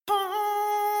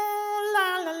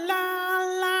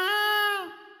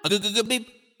Oh,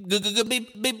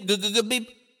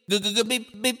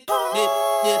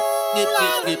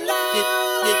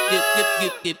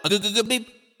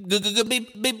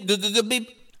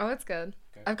 it's good.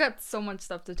 I've got so much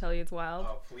stuff to tell you. It's wild.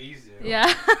 Oh, please do.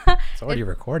 Yeah. It's already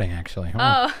recording, actually.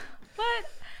 Oh, what?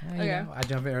 Yeah, Okay. I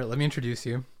jump in. Let me introduce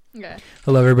you. Okay.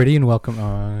 Hello, everybody, and welcome.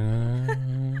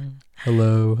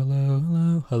 Hello,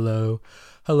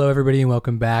 everybody, and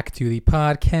welcome back to the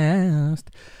podcast.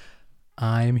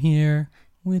 I'm here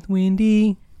with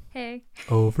Wendy Hey.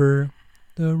 over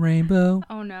the rainbow.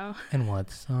 Oh no. And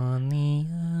what's on the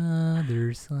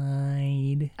other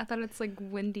side? I thought it's like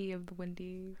Wendy of the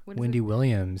Wendy. What is Wendy it?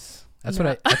 Williams. That's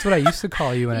No. what I used to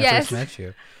call you when I Yes. first met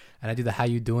you. And I do the how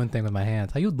you doing thing with my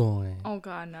hands. How you doing? Oh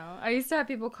god, no. I used to have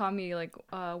people call me like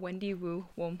Wendy Wu,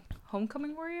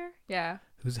 Homecoming Warrior. Yeah.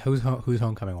 Who's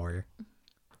homecoming warrior?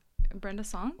 Brenda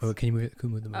Songs. Oh, can you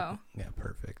move the mic? Oh. Yeah,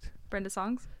 perfect. Brenda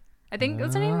Songs. I think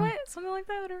what's her name? What? Something like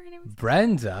that. Whatever her name is.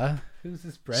 Brenda. Who's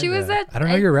this Brenda? She was at- I don't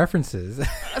know your references.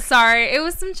 Sorry, it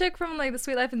was some chick from like The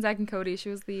Sweet Life and Zack and Cody. She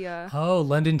was the. Oh,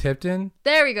 London Tipton.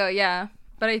 There we go. Yeah,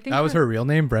 but I think That was her real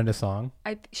name, Brenda Song.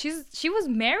 She was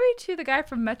married to the guy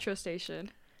from Metro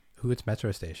Station. Who? It's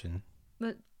Metro Station.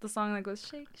 The song that goes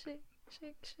shake shake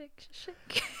shake shake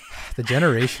shake. The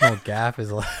generational gap is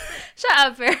like. Shut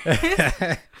up,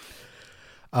 Fair.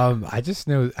 I just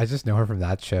know her from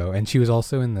that show, and she was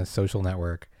also in The Social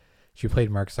Network. She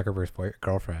played Mark Zuckerberg's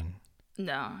girlfriend.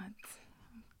 No,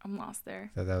 I'm lost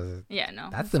there. So that was. Yeah, no.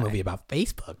 That's the movie about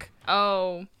Facebook.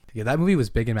 Oh. Yeah, that movie was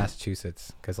big in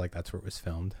Massachusetts because like that's where it was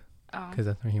filmed. Oh. Because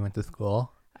that's where he went to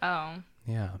school. Oh.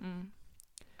 Yeah.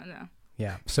 I know.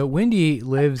 Yeah. So Wendy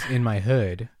lives in my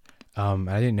hood. I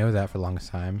didn't know that for the longest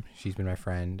time. She's been my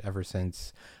friend ever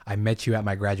since I met you at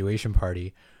my graduation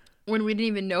party. When we didn't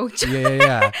even know each other.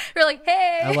 Yeah. We're like,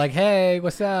 hey. I was like, hey,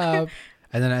 what's up?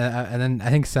 And then I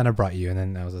think Senna brought you, and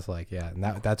then I was just like, yeah, and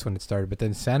that's when it started. But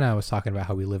then Senna was talking about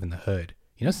how we live in the hood.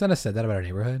 You know, Senna said that about our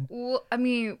neighborhood. Well, I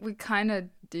mean, we kind of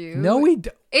do. No, we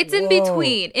don't. It's in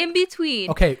between. In between.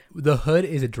 Okay, the hood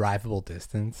is a drivable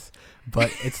distance,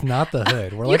 but it's not the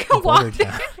hood. We're You like can a border walk there.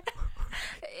 town.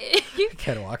 you, You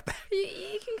can't walk there.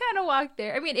 you can kind of walk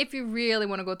there. I mean, if you really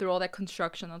want to go through all that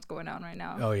construction that's going on right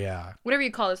now. Oh yeah. Whatever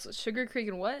you call this, Sugar Creek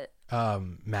and what?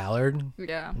 Mallard.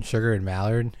 Yeah. Sugar and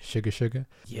Mallard. Sugar.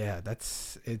 Yeah,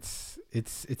 it's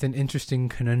an interesting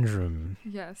conundrum.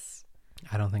 Yes.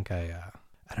 I don't think I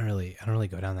don't really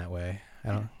go down that way.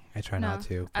 I try not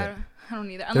to. I don't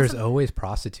either. There's always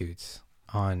prostitutes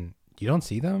on. You don't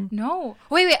see them? No.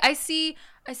 Wait. I see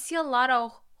a lot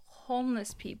of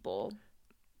homeless people,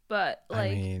 but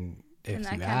like. I mean, if and you that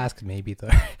kind ask, maybe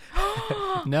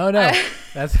no.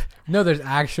 There's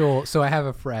actual. So I have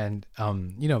a friend.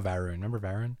 You know Varun. Remember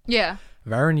Varun? Yeah.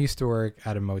 Varun used to work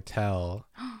at a motel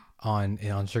on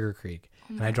Sugar Creek,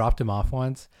 and I dropped him off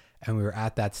once. And we were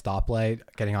at that stoplight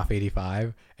getting off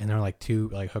 85, and there were like two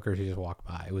like hookers who just walked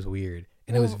by. It was weird,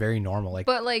 and it was very normal. Like,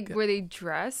 but like, were they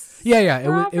dressed? yeah.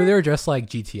 They were dressed like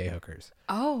GTA hookers,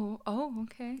 Oh,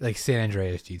 okay. like San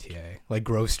Andreas GTA, like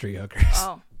Grove Street hookers.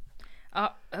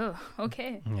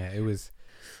 Okay. Yeah, it was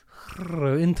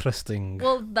interesting.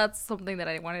 Well, that's something that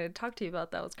I wanted to talk to you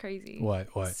about. That was crazy. What?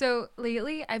 So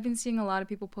lately, I've been seeing a lot of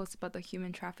people post about the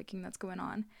human trafficking that's going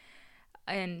on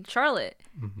in Charlotte.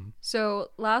 Mm-hmm.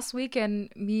 So last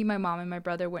weekend, me, my mom, and my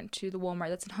brother went to the Walmart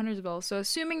that's in Huntersville. So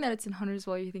assuming that it's in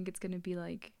Huntersville, you think it's going to be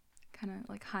like kind of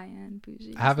like high-end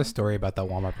bougie. I have a story about that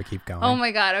Walmart, but keep going. Oh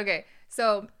my God. Okay.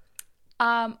 So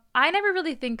I never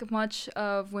really think much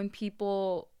of when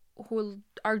people who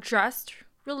are dressed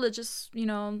religious, you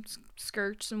know,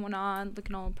 skirts and whatnot,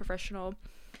 looking all professional.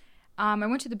 I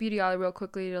went to the beauty alley real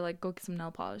quickly to like go get some nail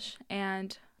polish,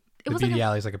 and it the was beauty like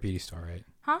alley is like a beauty store, right?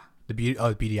 Huh? The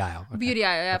beauty aisle. Okay. Beauty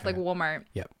alley at Okay. like Walmart.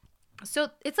 Yep. So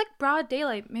it's like broad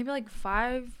daylight, maybe like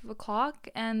 5 o'clock,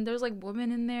 and there's like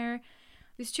women in there.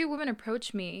 These 2 women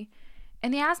approached me,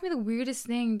 and they asked me the weirdest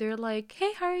thing. They're like,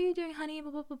 "Hey, how are you doing, honey?"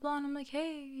 Blah blah blah blah. And I'm like,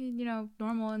 "Hey, you know,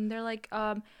 normal." And they're like,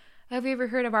 "Have you ever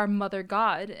heard of our Mother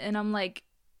God?" And I'm like,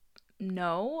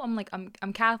 "No." I'm like,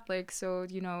 I'm Catholic, so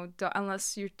you know,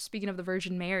 unless you're speaking of the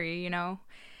Virgin Mary, you know.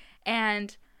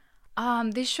 And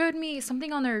they showed me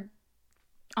something on their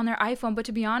iPhone, but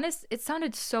to be honest, it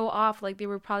sounded so off, like they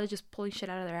were probably just pulling shit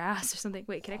out of their ass or something.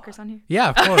 Wait, can I curse on here? Yeah,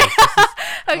 of course.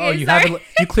 Okay, you sorry.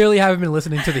 you clearly haven't been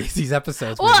listening to these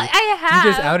episodes. Well, Wendy. I have.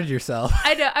 You just outed yourself.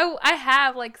 I know. I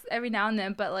have like every now and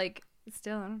then, but like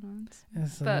still, I don't know.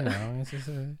 But It's just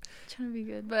trying to be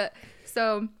good, but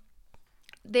so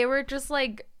they were just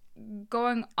like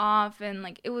going off, and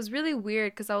like it was really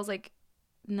weird because I was like,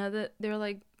 no, they're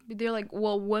like,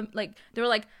 well, what, like they were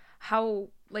like how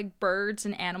like birds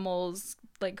and animals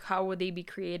like how would they be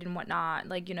created and whatnot,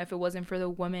 like, you know, if it wasn't for the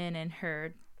woman and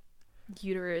her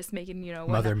uterus making, you know,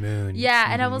 Mother Moon. yeah.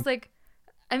 And I was like,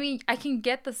 I mean, I can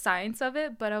get the science of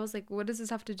it, but I was like, what does this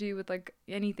have to do with like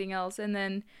anything else? And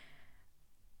then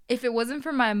if it wasn't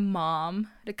for my mom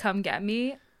to come get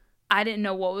me, I didn't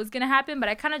know what was gonna happen, but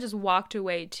I kind of just walked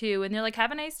away too. And they're like,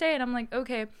 have a nice day. And I'm like,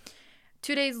 okay.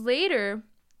 2 days later,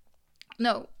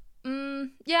 no,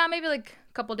 yeah, maybe like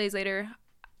a couple days later,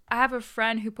 I have a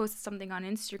friend who posted something on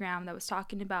Instagram that was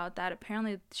talking about that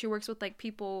apparently she works with like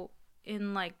people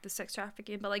in like the sex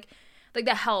trafficking, but like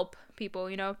that help people,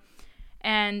 you know.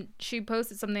 And she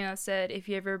posted something that said, if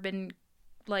you ever been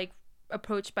like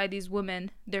approached by these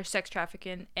women, they're sex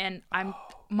trafficking. And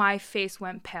my face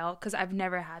went pale because I've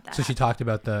never had that. So she talked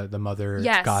about the mother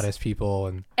goddess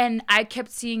people, and I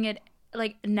kept seeing it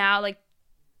like now, like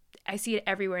I see it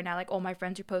everywhere now. Like all my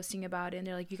friends are posting about it, and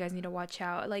they're like, you guys need to watch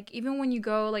out. Like even when you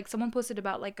go, like someone posted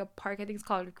about like a park, I think it's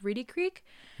called Reedy Creek.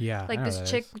 Yeah. Like this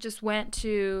chick just went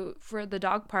for the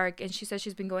dog park, and she said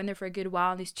she's been going there for a good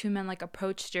while, and these two men like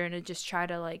approached her and just try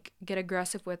to like get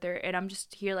aggressive with her. And I'm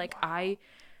just here like, wow.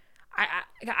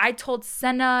 I told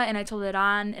Senna and I told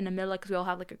Iran in the middle, because we all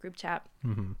have like a group chat,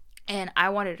 and I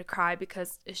wanted to cry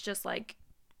because it's just like,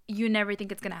 you never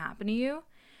think it's gonna happen to you.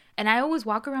 And I always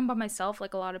walk around by myself,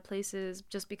 like a lot of places,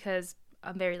 just because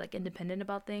I'm very like independent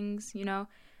about things, you know.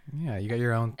 Yeah, you got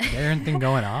your own thing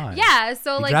going on. Yeah,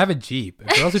 so you like drive a Jeep.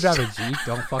 Girls who drive a Jeep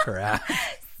don't fuck around.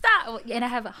 Stop. And I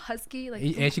have a husky, like.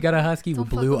 And she got a husky with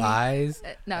blue eyes.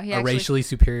 No, he a actually, racially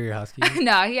superior husky.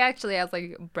 No, he actually has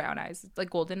like brown eyes. It's like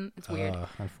golden. It's weird.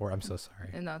 I'm so sorry.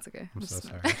 No, it's okay. I'm so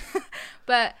sorry.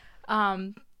 But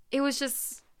it was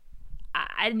just,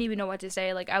 I didn't even know what to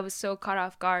say. Like I was so caught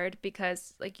off guard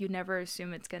because like you never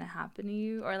assume it's gonna happen to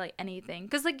you or like anything.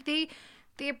 Because like they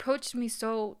approached me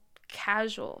so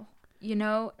casual, you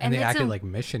know. And they acted like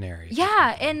missionaries.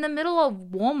 Yeah, in the middle of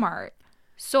Walmart.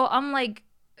 So I'm like,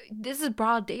 this is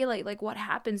broad daylight. Like what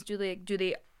happens? Do they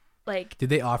like, did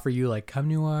they offer you like, come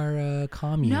to our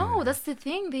commune? No, that's the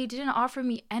thing. They didn't offer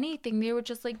me anything. They were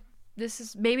just like, this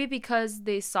is maybe because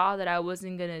they saw that I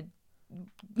wasn't gonna,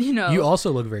 you know. You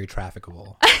also look very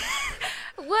trafficable.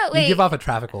 What? Wait, you give off a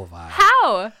trafficable vibe.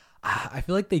 How? I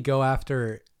feel like they go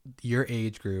after your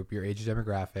age group, your age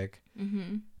demographic.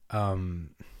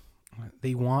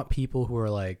 They want people who are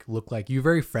like, look like you're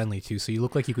very friendly too, so you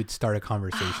look like you could start a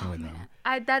conversation with them.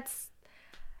 I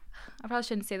probably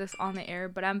shouldn't say this on the air,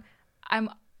 but I'm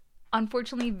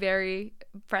unfortunately very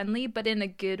friendly, but in a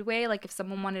good way. Like if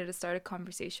someone wanted to start a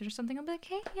conversation or something, I'll be like,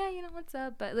 hey, yeah, you know, what's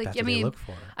up? But like, That's I what mean, they look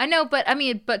for. I know,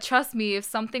 but trust me, if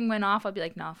something went off, I'd be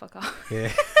like, nah, fuck off.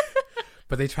 Yeah.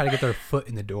 But they try to get their foot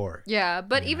in the door. Yeah,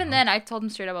 but even then, I told them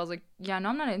straight up, I was like, yeah, no,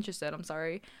 I'm not interested. I'm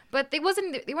sorry. But they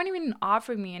weren't even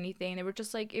offering me anything. They were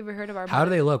just like, ever heard of our How do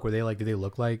they look? Were they like, did they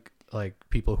look like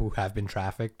people who have been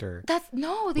trafficked, or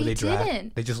no, they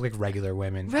didn't. They just look like regular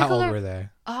women. How old were they?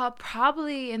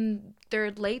 Probably in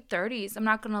their late 30s. I'm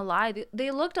not gonna lie.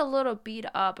 They looked a little beat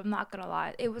up. I'm not gonna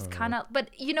lie. It was kind of, but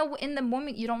you know, in the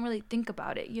moment you don't really think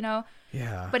about it, you know.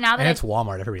 Yeah. But now that it's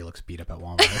Walmart, everybody looks beat up at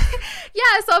Walmart.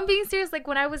 Yeah, so I'm being serious. Like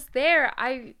when I was there,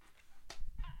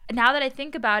 now that I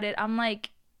think about it, I'm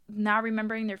like, now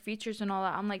remembering their features and all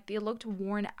that, I'm like, they looked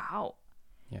worn out.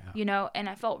 Yeah. You know, and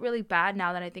I felt really bad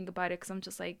now that I think about it, because I'm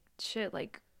just like, shit,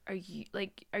 like, are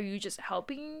you just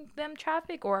helping them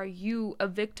traffic, or are you a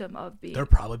victim of being? They're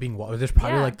probably being. There's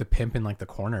probably like the pimp in like the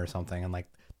corner or something, and like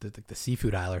the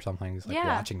seafood aisle or something is like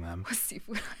watching them.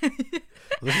 Seafood.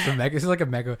 This is like a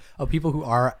mega of people who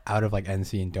are out of like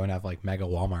NC and don't have like mega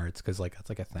Walmarts, because like that's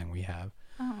like a thing we have.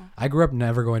 Oh. I grew up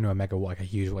never going to a mega, like a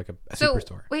huge, like a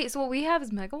superstore. Wait, so what we have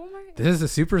is Mega Walmart? This is a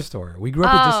superstore. We grew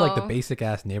up with just like the basic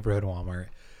ass neighborhood Walmart,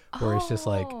 where it's just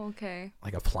like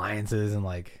like appliances and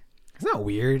like, it's not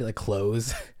weird, like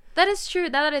clothes. That is true.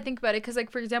 Now that I think about it, because like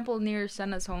for example, near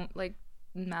Senna's home, like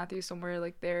Matthew somewhere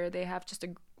like there, they have just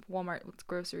a Walmart with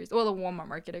groceries. Well, the Walmart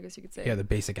market, I guess you could say. Yeah, the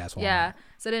basic ass Walmart. Yeah,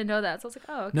 so I didn't know that. So I was like,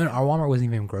 oh, okay. No, our Walmart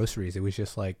wasn't even groceries. It was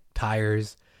just like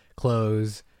tires,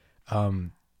 clothes,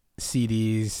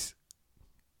 CDs,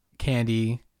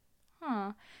 candy.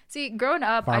 Huh. See, growing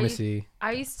up, pharmacy.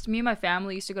 Me and my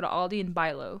family used to go to Aldi and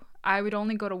buy low. I would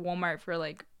only go to Walmart for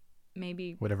like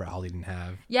maybe whatever Aldi didn't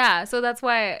have. Yeah, so that's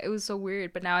why it was so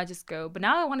weird. But now I just go. But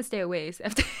now I want to stay away. So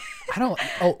I don't.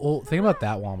 Oh, thing about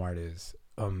that Walmart is,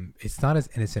 it's not as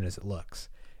innocent as it looks.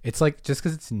 It's like, just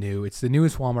because it's new, it's the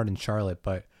newest Walmart in Charlotte.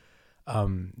 But,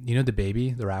 you know,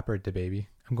 DaBaby, the rapper DaBaby.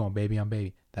 I'm going baby on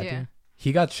baby. That dude.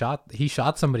 He got shot. He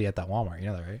shot somebody at that Walmart. You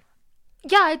know that, right?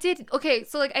 Yeah, I did. Okay,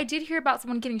 so like I did hear about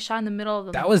someone getting shot in the middle of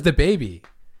the. That was DaBaby.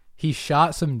 He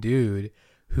shot some dude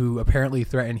who apparently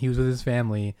threatened. He was with his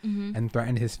family Mm-hmm. and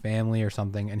threatened his family or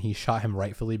something, and he shot him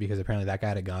rightfully because apparently that guy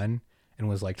had a gun and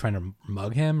was like trying to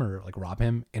mug him or like rob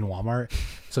him in Walmart.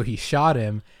 So he shot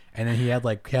him, and then he has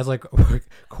like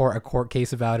a court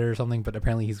case about it or something. But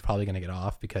apparently he's probably gonna get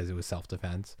off because it was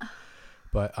self-defense.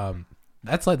 But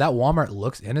that's like that Walmart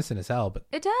looks innocent as hell, but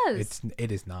It does.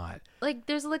 it is not. Like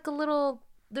there's like a little.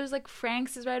 There's like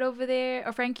Frank's is right over there,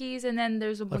 or Frankie's, and then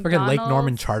there's a Like McDonald's. freaking Lake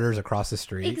Norman Charters across the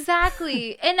street.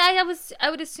 Exactly. And I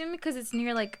would assume because it's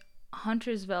near like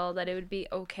Huntersville that it would be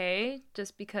okay,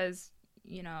 just because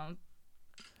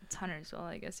it's Huntersville,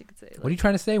 I guess you could say. What are you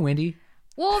trying to say, Wendy?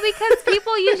 Well, because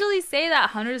people usually say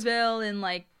that Huntersville and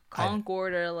like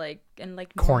Concord or like and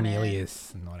like Norman.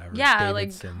 Cornelius and whatever. Yeah,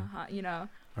 Davidson, like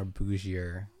or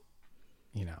bougier.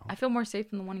 I feel more safe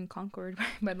than the one in Concord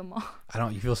by the mall.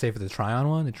 You feel safe with the Tryon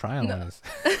one? The Tryon one is.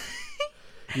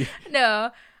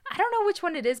 No, I don't know which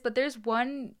one it is, but there's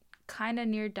one kind of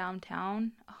near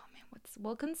downtown. Oh man, what's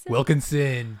Wilkinson?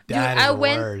 Wilkinson. That Dude, is the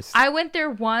worst. I went there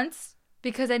once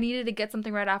because I needed to get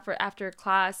something right after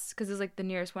class because it was like the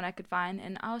nearest one I could find,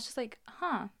 and I was just like,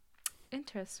 huh,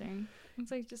 interesting.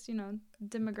 It's like just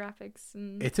demographics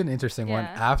and. It's an interesting one.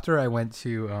 After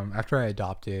I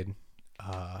adopted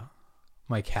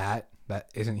my cat that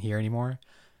isn't here anymore,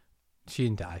 she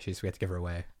didn't die. We had to give her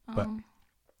away. Oh. But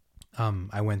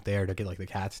I went there to get like the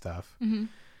cat stuff, Mm-hmm.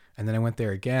 and then I went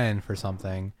there again for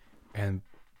something, and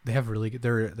they have really good.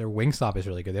 Their Wingstop is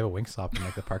really good. They have a Wingstop in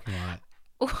like the parking lot.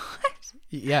 What?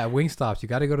 Yeah, Wingstops. You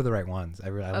got to go to the right ones. I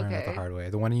learned that the Okay. hard way.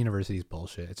 The one in university is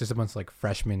bullshit. It's just a bunch of like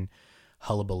freshmen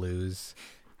hullabaloos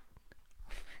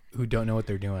who don't know what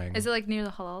they're doing. Is it like near the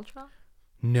halal trial?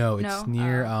 No, it's No?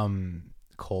 near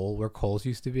Cole, where Cole's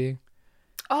used to be.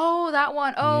 Oh, that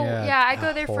one. Oh, Yeah, yeah. I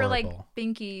go there for like horrible.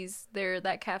 Binkies.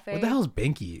 That cafe. What the hell is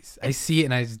Binkies? I see it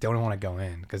and I just don't want to go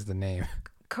in because of the name.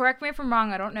 Correct me if I'm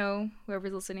wrong. I don't know.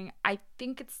 Whoever's listening. I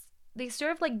think they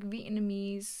serve like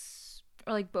Vietnamese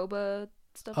or like boba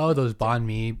stuff. Oh, those banh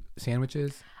mi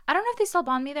sandwiches. I don't know if they sell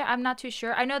banh mi there. I'm not too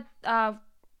sure. I know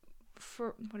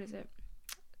for what is it?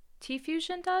 Tea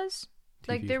Fusion does.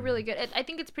 Like they're T-Fusion. really good. I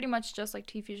think it's pretty much just like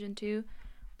Tea Fusion too,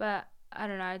 but I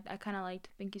don't know. I kind of liked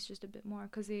Binkies just a bit more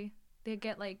because they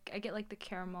get like I get like the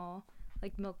caramel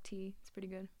like milk tea. It's pretty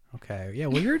good. Okay, yeah.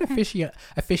 Well, you're an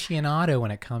aficionado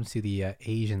when it comes to the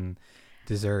Asian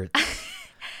desserts.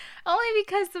 Only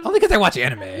because Only because I watch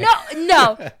anime.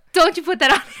 No, don't you put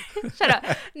that on. Shut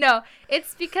up. No,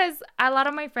 it's because a lot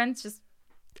of my friends just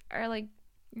are like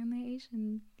in the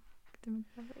Asian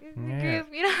demographic group.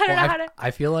 I don't know how to.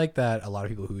 I feel like that a lot of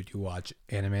people who do watch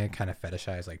anime kind of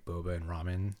fetishize like boba and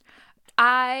ramen.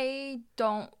 I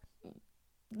don't.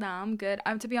 Nah, I'm good.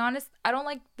 To be honest, I don't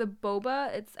like the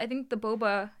boba. I think the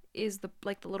boba is the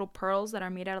little pearls that are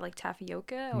made out of like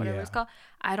tapioca or whatever it's called.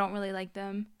 I don't really like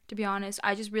them, to be honest.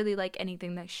 I just really like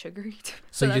anything that's sugary.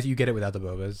 So you get it without the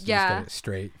bobas. You Yeah. just get it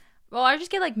straight. Well, I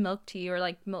just get like milk tea or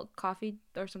like milk coffee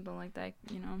or something like that.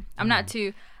 I'm not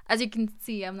too. As you can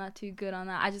see, I'm not too good on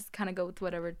that. I just kind of go with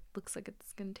whatever looks like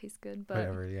it's gonna taste good. But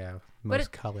Whatever, yeah.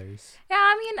 Most colors. yeah,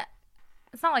 I mean,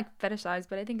 it's not like fetishized,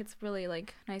 but I think it's really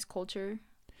like nice culture.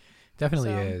 Definitely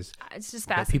So, is. It's just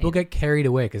But fascinating. people get carried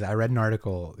away because I read an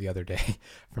article the other day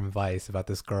from Vice about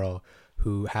this girl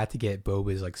who had to get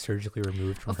bobas like surgically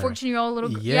removed from a her. 14-year-old little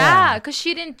girl. Yeah. Yeah, because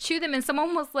she didn't chew them, and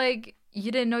someone was like,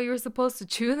 "You didn't know you were supposed to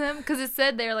chew them?" Because it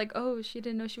said they're like, "Oh, she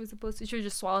didn't know she was supposed to. She would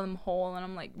just swallow them whole." And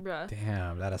I'm like, "Bruh."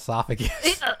 Damn, that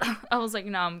esophagus. I was like,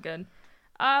 "No, I'm good."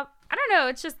 I don't know.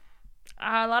 It's just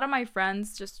a lot of my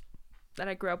friends just that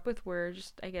I grew up with were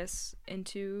just, I guess,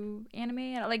 into anime,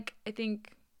 and like I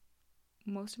think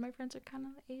most of my friends are kind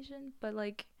of Asian, but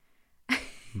like.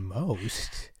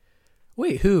 Most.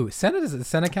 Wait, who? Senna, does the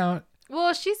Senna count?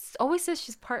 Well, she's always says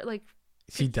she's part like.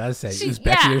 She does say She,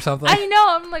 Uzbeki or something. I know.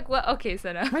 I'm like, what? Okay,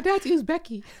 Senna. My dad's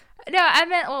Uzbeki. No, I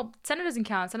meant. Well, Senna doesn't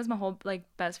count. Senna's my whole like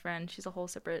best friend. She's a whole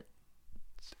separate.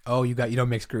 Oh, you don't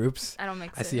mix groups? I don't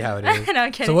mix I it. see how it is. No,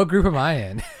 I'm kidding. So what group am I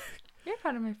in? You're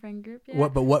part of my friend group. Yeah.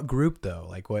 What group though?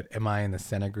 Like what am I in the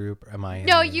Senna group or am I in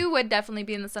No, the... you would definitely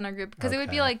be in the Senna group because it would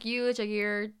be Okay. like you,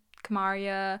 Jagir,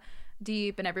 Kamaria,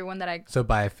 Deep, and everyone that I. So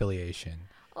by affiliation.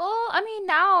 Oh, I mean,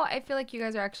 now I feel like you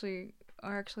guys are actually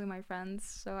my friends,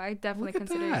 so I definitely Look at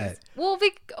consider you. that. Well,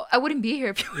 I wouldn't be here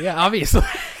if you. Yeah, obviously.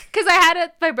 Because I had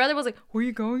it. My brother was like, "Where are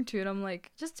you going to?" And I'm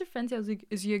like, "Just to friends." I was like,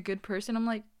 "Is he a good person?" I'm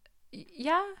like,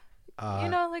 "Yeah."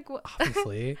 Like what?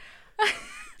 Obviously.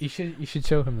 you should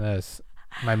show him this.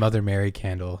 My Mother Mary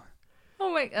candle.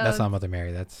 Oh my god. That's not Mother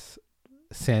Mary. That's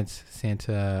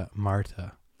Santa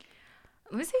Marta.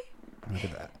 Let me see. Look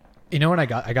at that. You know when I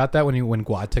got that when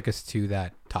Guad took us to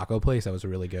that taco place that was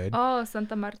really good. Oh,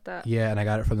 Santa Marta. Yeah, and I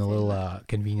got it from the Same. little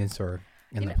convenience store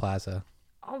in You the know- plaza.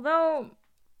 Although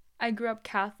I grew up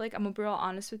Catholic, I'm gonna be real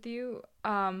honest with you.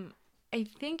 I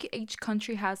think each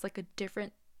country has like a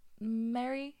different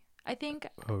Mary. I think.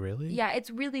 Oh, really? Yeah,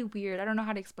 it's really weird. I don't know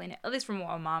how to explain it. At least from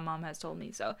what my mom has told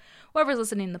me. So whoever's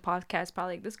listening to the podcast,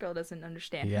 probably like, this girl doesn't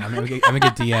understand. Yeah, I'm gonna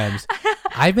get DMs.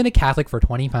 I've been a Catholic for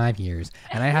 25 years,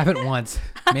 and I haven't once.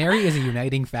 Mary is a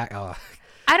uniting fact. Oh.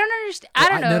 I don't understand. I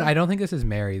don't know. No, I don't think this is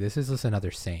Mary. This is just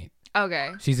another saint.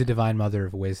 Okay. She's a divine mother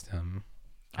of wisdom.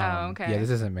 Oh, okay. Yeah,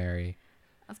 this isn't Mary.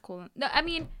 That's cool. No, I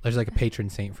mean, There's like a patron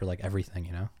saint for like everything,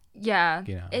 you know? yeah.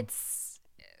 You know. It's,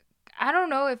 I don't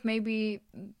know if maybe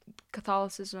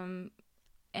Catholicism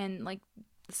and like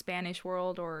the Spanish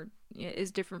world or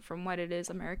is different from what it is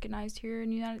Americanized here in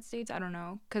the United States. I don't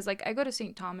know. Because like I go to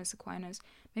St. Thomas Aquinas.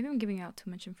 Maybe I'm giving out too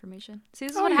much information. See,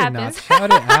 this is what you're happens. not.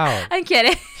 Shout it out. I'm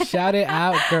kidding. Shout it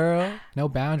out, girl. No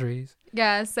boundaries.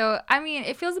 Yeah, so I mean,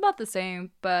 it feels about the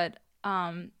same, but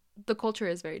the culture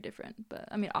is very different. But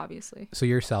I mean, obviously. So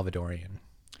you're Salvadorian.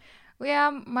 Well, yeah,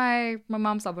 my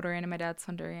mom's Salvadorian and my dad's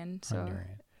Honduran. So Honduran.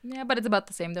 yeah, but it's about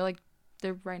the same.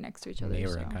 They're right next to each other.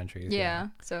 Neighboring so. countries. Yeah,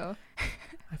 so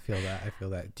I feel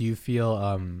that. Do you feel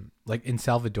like in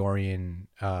Salvadorian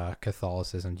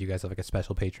Catholicism, do you guys have like a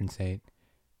special patron saint?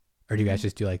 Or do you guys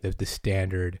just do like the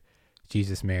standard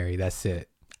Jesus, Mary, that's it?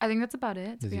 I think that's about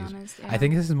it, to be Jesus. honest. Yeah. I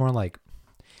think this is more like,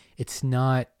 it's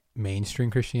not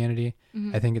mainstream Christianity.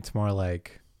 Mhm. I think it's more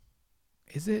like,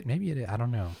 is it? Maybe it is. I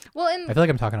don't know. Well, I feel like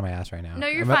I'm talking to my ass right now. No,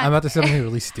 you're I'm fine. about to say something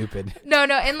really stupid. no,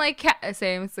 and like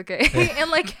same, it's okay.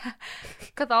 And like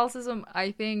Catholicism,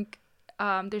 I think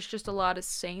there's just a lot of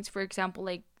saints. For example,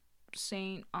 like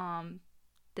Saint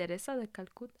Teresa de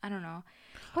Calcutta. I don't know.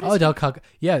 What is Del Calcutta.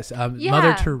 Yes, Yeah,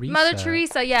 Mother Teresa. Mother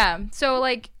Teresa, yeah. So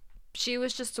like she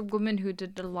was just a woman who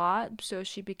did a lot, so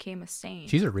she became a saint.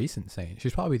 She's a recent saint.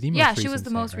 She's probably the most yeah, recent she was the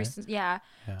saint, most right? recent. Yeah.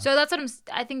 Yeah. So that's what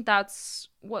I think that's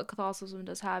what Catholicism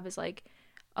does have is like,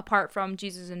 apart from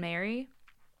Jesus and Mary,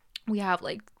 we have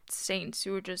like saints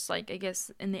who are just like, I guess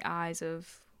in the eyes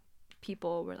of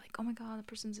people, we're like, oh my god, the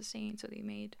person's a saint, so they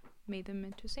made them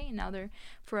into a saint. Now they're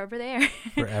forever there.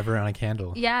 Forever on a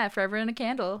candle. Yeah, forever in a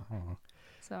candle. Oh.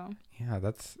 So Yeah,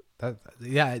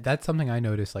 that's something I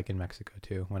noticed like in Mexico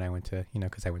too when I went to,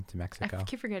 because I went to Mexico. I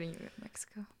keep forgetting you're in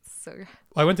Mexico. So Well,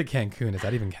 I went to Cancun. Does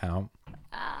that even count?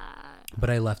 uh, But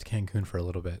I left Cancun for a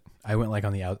little bit. I went like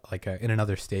on the out, like in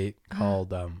another state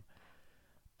called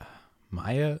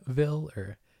Mayaville,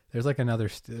 or there's like another.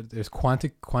 There's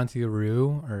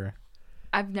Quantiru, or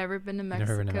I've never been to Mexico.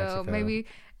 never been to Mexico. Maybe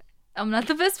I'm not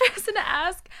the best person to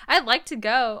ask. I'd like to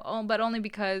go, but only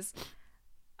because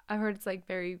I heard it's like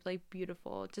very like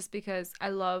beautiful. Just because I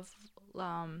love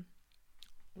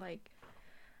like,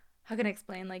 how can I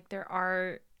explain, like their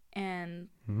art, and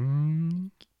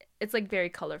it's like very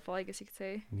colorful, I guess you could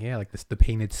say. yeah, like the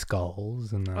painted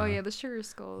skulls and Oh yeah, the sugar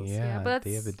skulls. yeah, but that's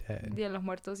Day of the Dead. Dia de los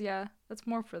Muertos. Yeah, that's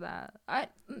more for that. And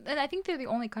I think they're the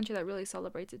only country that really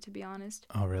celebrates it, to be honest.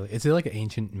 Oh really? Is it like an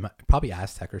ancient, probably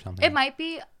Aztec or something? It might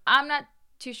be. I'm not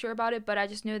too sure about it, but I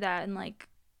just know that in like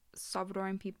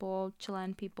Salvadoran people,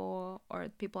 Chilean people, or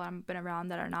people I've been around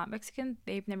that are not Mexican,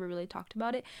 they've never really talked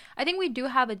about it. I think we do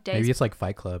have a day. Maybe it's like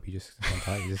Fight Club. You just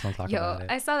don't talk Yo, about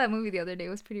it. I saw that movie the other day. It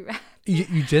was pretty rad.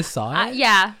 You just saw it?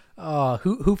 Yeah. Oh,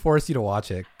 who forced you to watch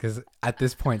it? Because at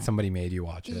this point, somebody made you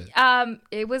watch it.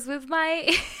 It was with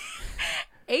my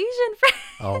Asian friend.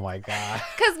 Oh my god.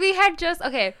 Because we had just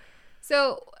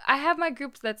so I have my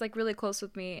group that's like really close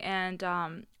with me, and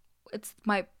it's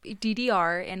my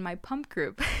DDR and my pump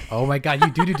group. Oh my god, you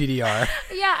do DDR.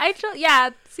 Yeah,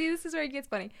 see, this is where it gets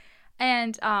funny.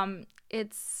 And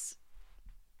it's,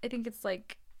 I think it's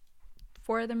like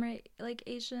 4 of them are like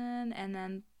Asian, and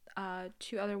then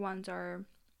 2 other ones are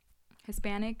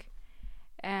Hispanic,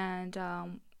 and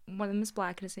one of them is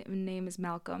black, and his name is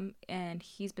Malcolm, and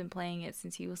he's been playing it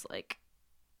since he's like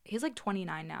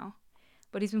 29 now,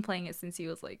 but he's been playing it since he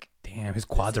was like, Damn, his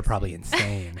quads are probably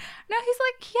insane. no, he's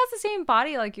like, he has the same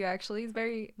body like you, actually. He's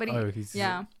very, but but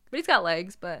he's got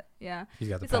legs, but yeah, He's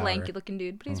got the he's a power. lanky looking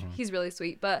dude, but he's really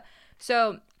sweet. But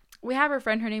so we have a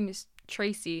friend, her name is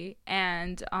Tracy,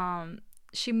 and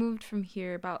she moved from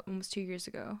here about almost 2 years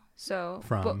ago. So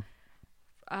From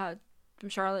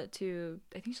Charlotte to,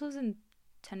 I think she lives in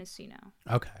Tennessee now.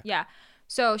 Okay. Yeah.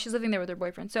 So she's living there with her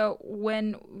boyfriend. So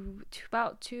when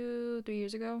about 2-3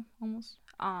 years ago, almost,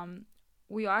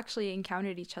 we actually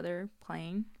encountered each other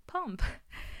playing Pump,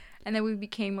 and then we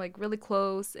became like really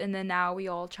close. And then now we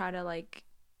all try to like,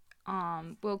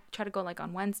 we'll try to go like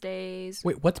on Wednesdays.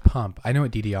 Wait, what's Pump? I know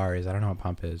what DDR is. I don't know what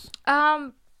Pump is.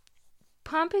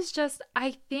 Pump is just,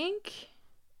 I think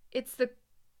it's the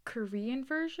Korean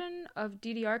version of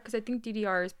DDR, because I think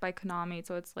DDR is by Konami,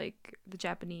 so it's like the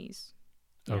Japanese.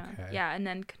 You know? Okay. Yeah, and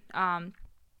then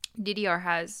DDR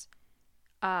has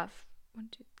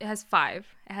it has 5.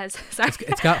 It has sorry.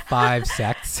 It's got 5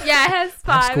 sects. Yeah, it has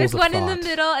 5. There's schools of one in the thought.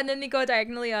 middle, and then they go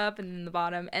diagonally up, and then the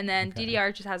bottom, and then Okay.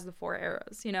 DDR just has the 4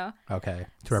 arrows. You know. Okay.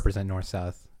 To represent north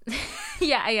south.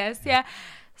 Yeah, I guess. Yeah.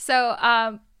 So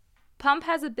Pump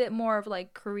has a bit more of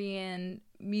like Korean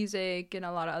music and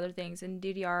a lot of other things, and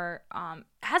DDR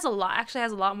has a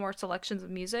lot more selections of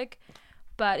music,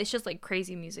 but it's just like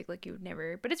crazy music like you would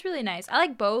never. But it's really nice. I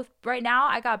like both. Right now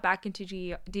I got back into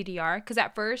DDR because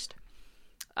at first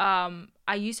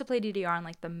I used to play DDR on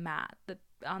like the mat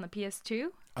on the PS2.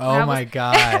 Oh my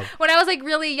god. When I was like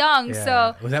really young. Yeah.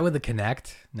 So was that with the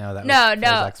Kinect? No, that No, was, no.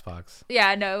 that was Xbox.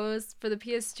 yeah, no, it was for the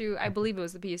PS2. I believe it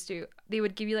was the PS2. They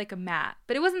would give you like a mat,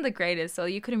 but it wasn't the greatest, so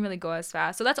you couldn't really go as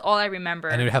fast. So that's all I remember.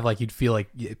 And it would have like you'd feel like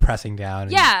pressing down.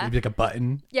 And Yeah. It'd be like a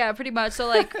button. Yeah, pretty much. So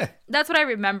like that's what I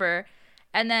remember.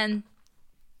 And then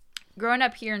growing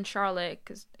up here in Charlotte,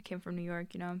 because I came from New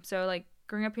York, you know. So like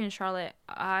growing up here in Charlotte,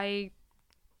 I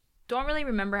don't really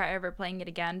remember ever playing it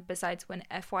again. Besides when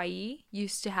FYE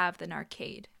used to have an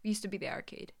arcade. It used to be the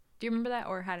arcade. Do you remember that,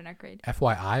 or had an arcade?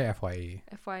 FYI, FYE.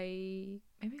 FYE,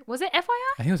 maybe was it FYI?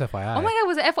 I think it was FYI. Oh my god,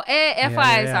 was it FYI? Yeah,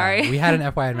 FYI, yeah. sorry. We had an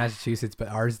FYI in Massachusetts, but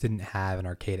ours didn't have an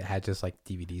arcade. It had just like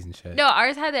DVDs and shit. No,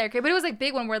 ours had the arcade, but it was like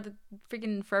big one where the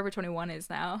freaking Forever 21 is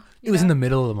now. It was in the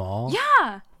middle of the mall.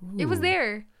 Yeah, it was Ooh.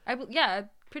 there. Yeah,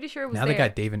 pretty sure it was Now there. they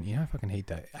got Dave and I fucking hate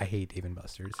that. I hate Dave and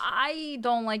Buster's. I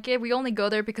don't like it. We only go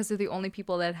there because they're the only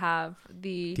people that have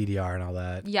the. DDR and all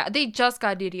that. Yeah, they just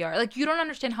got DDR. Like, you don't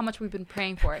understand how much we've been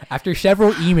praying for it. After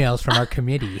several emails from our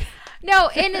committee, No.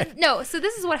 So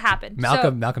this is what happened.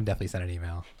 Malcolm definitely sent an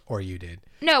email, or you did.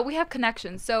 No, we have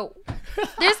connections. So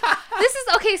this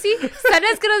is okay. See,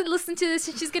 Senna's gonna listen to this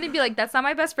and she's gonna be like, "That's not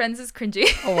my best friend. This is cringy."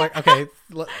 Oh my. Okay,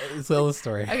 let's tell the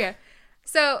story. Okay.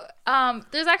 So,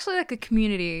 there's actually like a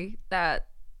community that,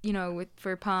 you know,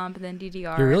 for Pump and then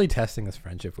DDR. You're really testing this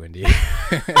friendship, Wendy.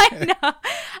 I know.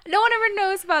 No one ever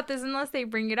knows about this unless they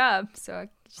bring it up. So, I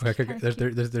just Okay, kinda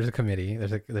keep- there's a committee.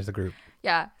 There's a group.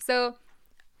 yeah. So,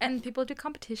 and people do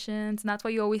competitions, and that's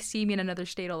why you always see me in another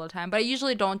state all the time. But I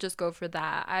usually don't just go for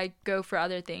that. I go for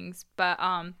other things. But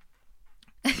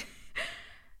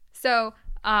so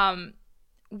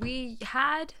we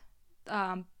had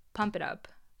Pump It Up.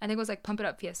 I think it was like Pump It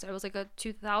Up Fiesta. It was like a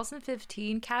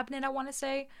 2015 cabinet, I want to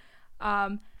say.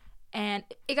 And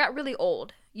it got really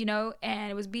old, you know,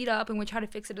 and it was beat up, and we tried to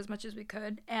fix it as much as we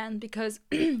could. And because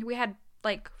we had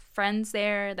like friends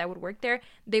there that would work there,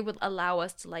 they would allow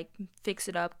us to like fix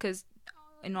it up, because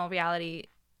in all reality,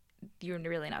 you're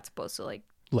really not supposed to like,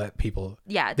 Let people.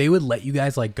 yeah. They would let you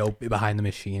guys like go behind the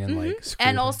machine and like. Screw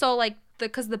And them. also like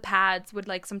because the pads would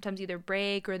like sometimes either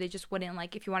break, or they just wouldn't,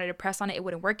 like, if you wanted to press on it, it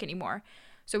wouldn't work anymore.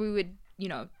 So we would, you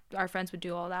know, our friends would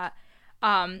do all that.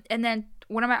 And then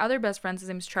one of my other best friends, his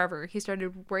name is Trevor, he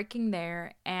started working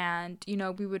there, and, you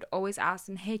know, we would always ask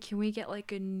him, hey, can we get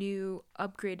like a new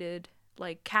upgraded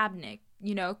like cabinet,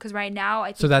 you know, because right now I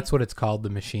think So that's what it's called. The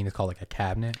machine is called like a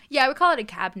cabinet. yeah, we call it a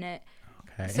cabinet.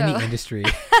 Okay. So- In the industry.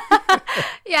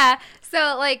 Yeah,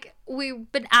 so like we've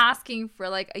been asking for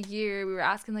like a year. We were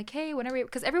asking like, hey, whenever,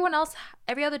 because every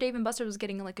other Dave and Buster was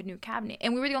getting like a new cabinet,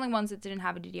 and we were the only ones that didn't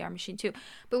have a DDR machine too.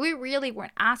 But we really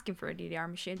weren't asking for a DDR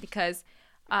machine because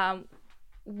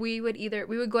we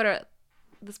would go to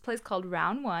this place called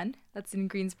Round One that's in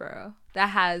Greensboro that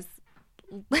has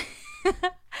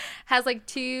like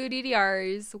 2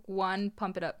 DDRs, 1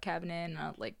 Pump It Up cabinet, and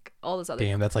like all this other.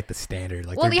 Damn, that's like the standard.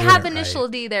 Like Well, they're they doing have it right. Initial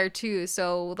D there too,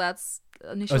 so that's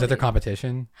Initial Oh, is that their D.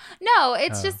 competition? No,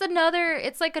 it's Oh. just another.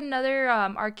 It's like another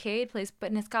arcade place,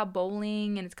 but it's got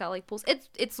bowling and it's got like pools.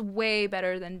 It's way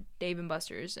better than Dave and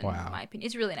Buster's in Wow. my opinion.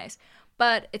 It's really nice,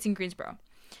 but it's in Greensboro.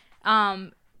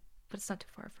 But it's not too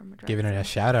far from Madrid. Giving it a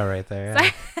shout out right there.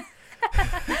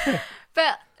 Yeah.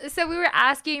 But so we were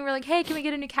asking, we're like, hey, can we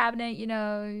get a new cabinet? You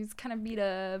know, it's kind of beat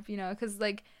up, you know, because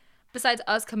like besides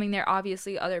us coming there,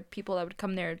 obviously other people that would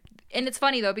come there. And it's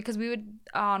funny though, because we would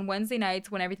on Wednesday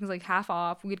nights when everything's like half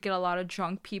off, we'd get a lot of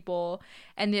drunk people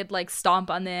and they'd like stomp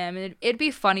on them, and it'd be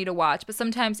funny to watch. But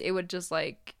sometimes it would just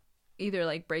like either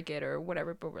like break it or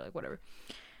whatever. But we're like, whatever.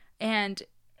 And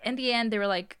in the end, they were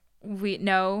like,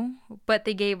 no, but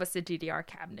they gave us a DDR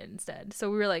cabinet instead.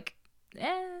 So we were like,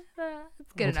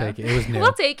 it's good We'll enough. take it. It was new.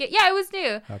 We'll take it. Yeah, it was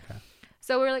new. Okay.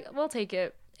 So we were like, we'll take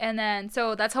it. And then,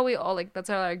 so that's how we all, like, that's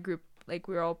our group. Like,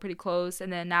 we were all pretty close.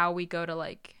 And then now we go to,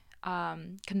 like,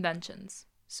 conventions.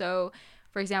 So,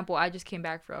 for example, I just came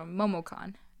back from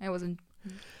MomoCon. I wasn't...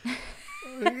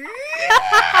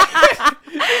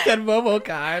 said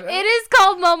MomoCon. It is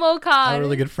called MomoCon. I have a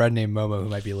really good friend named Momo who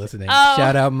might be listening. Oh.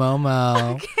 Shout out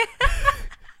Momo.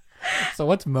 So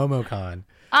what's MomoCon?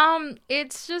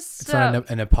 It's just It's not a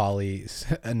Nepali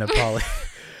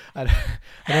a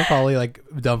Nepali like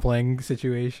dumpling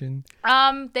situation.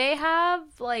 they have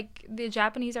like the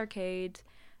Japanese arcade.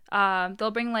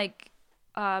 They'll bring like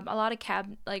a lot of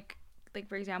like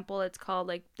for example, it's called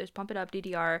like there's Pump It Up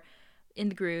DDR, In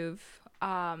the Groove.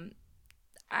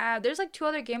 There's like 2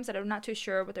 other games that I'm not too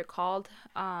sure what they're called.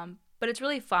 But it's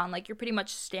really fun. Like you're pretty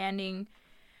much standing.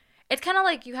 It's kind of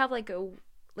like you have like the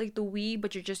Wii,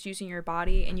 but you're just using your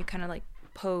body and you kind of like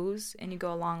pose and you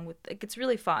go along with like it's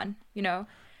really fun, you know.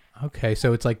 Okay,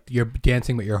 so it's like you're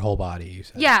dancing with your whole body. You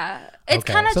said. Yeah, it's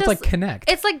Okay, kind of so just it's like Kinect.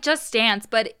 It's like Just Dance,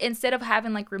 but instead of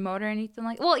having like remote or anything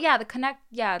like, well, yeah, the Kinect.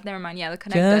 Yeah, never mind. Yeah, the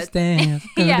Kinect. Just dance,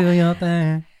 gonna Yeah. do your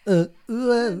thing.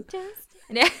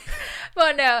 Yeah.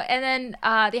 Well, no, and then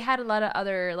they had a lot of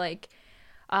other like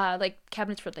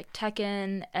cabinets for like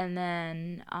Tekken, and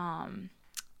then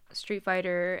Street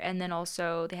Fighter, and then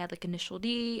also they had like Initial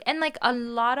D, and like a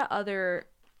lot of other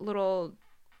little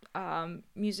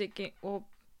music game. Well,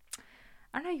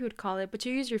 I don't know how you would call it, but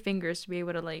you use your fingers to be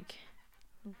able to like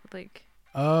like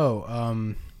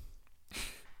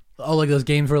those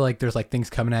games where like there's like things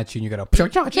coming at you and you gotta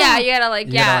yeah, you gotta like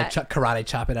you gotta like karate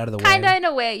chop it out of the way. Kinda in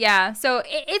a way, yeah. So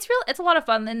it's a lot of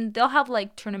fun, and they'll have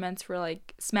like tournaments for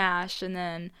like Smash, and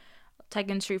then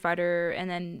Tekken, Street Fighter, and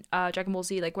then Dragon Ball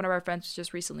Z. Like one of our friends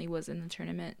just recently was in the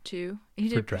tournament too. He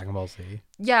For did, Dragon Ball Z.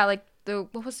 yeah, like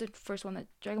what was the first one, that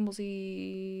Dragon Ball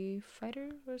Z Fighter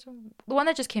or something? The one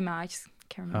that just came out. I just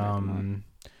can't remember anymore.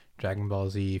 Dragon Ball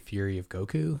Z Fury of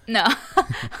Goku. No,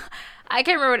 I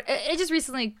can't remember. It just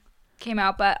recently came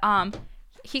out, but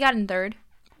he got in third,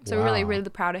 so we're really Wow. really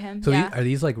proud of him. So Yeah. are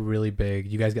these like really big?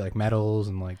 You guys get like medals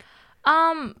and like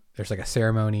there's like a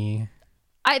ceremony.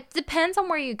 It depends on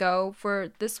where you go.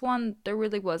 For this one, there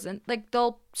really wasn't. Like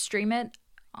they'll stream it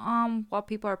while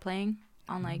people are playing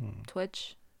on like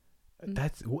Twitch.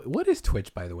 What is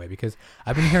Twitch, by the way? Because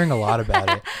I've been hearing a lot about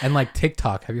it, and like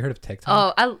TikTok. Have you heard of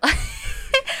TikTok? Oh,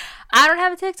 I don't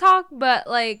have a TikTok, but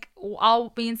like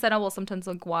me and Senna will sometimes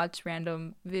like watch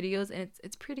random videos, and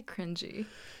it's pretty cringy.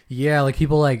 Yeah, like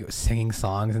people like singing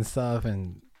songs and stuff,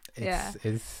 and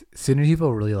it's Sudan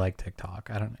people really like TikTok.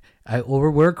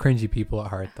 We're cringy people at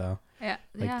heart though. Yeah,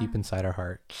 Like deep inside our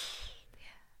heart.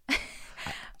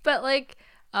 But like,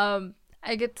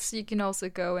 I guess you can also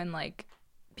go and like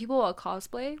people will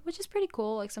cosplay, which is pretty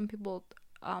cool. Like some people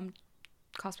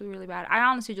cosplay really bad. I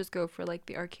honestly just go for like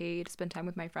the arcade, spend time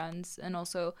with my friends, and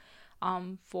also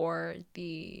for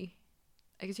the,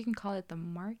 I guess you can call it the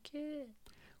market.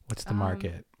 What's the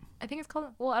market? I think it's called,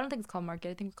 well, I don't think it's called market.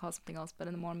 I think it's called something else, but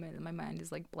in the moment my mind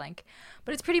is like blank.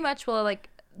 But it's pretty much, well, like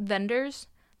vendors,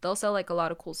 they'll sell like a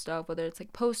lot of cool stuff, whether it's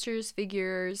like posters,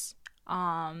 figures,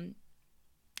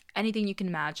 anything you can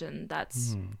imagine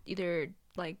that's either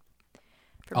like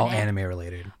all anime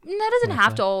related. That doesn't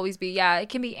have to always be. Yeah, it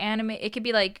can be anime. It could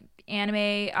be like anime.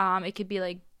 It could be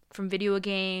like from video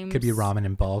games. Could be ramen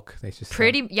in bulk. They just They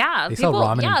sell people,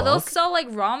 ramen in they'll bulk? sell like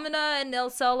ramena, and they'll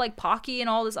sell like Pocky and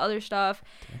all this other stuff.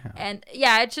 Damn. And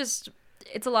yeah, it's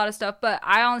a lot of stuff. But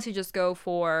I honestly just go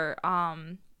for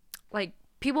like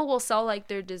people will sell like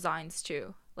their designs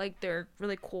too, like they're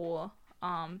really cool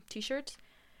t-shirts.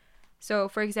 So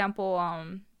for example,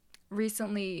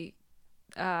 recently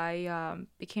I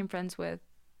became friends with,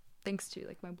 thanks to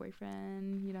like my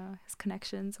boyfriend, you know, his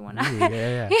connections and whatnot. Ooh,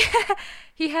 yeah.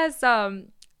 He has a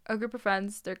group of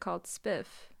friends. They're called Spiff,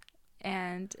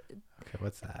 and Okay,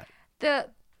 what's that?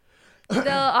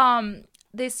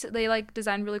 they like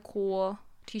design really cool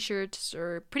t-shirts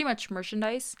or pretty much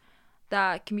merchandise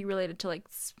that can be related to like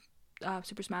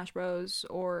Super Smash Bros.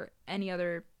 Or any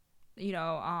other, you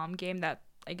know, game that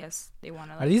I guess they want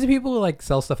to. Are these the people who like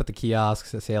sell stuff at the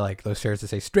kiosks that say like those shirts that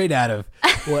say straight out of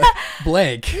what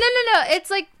blank? No. It's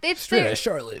like Straight out of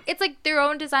Charlotte. It's like their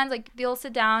own designs. Like they'll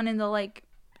sit down and they'll like,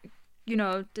 you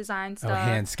know, design stuff.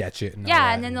 hand sketch it. And all Yeah,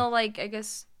 that and then they'll like, I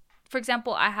guess, for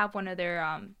example, I have one of their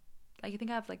like I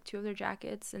think I have like 2 of their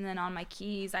jackets, and then on my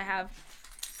keys I have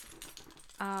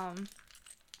oh,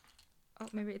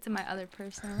 maybe it's in my other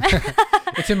purse.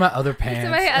 It's in my other pants. It's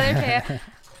in my other pants.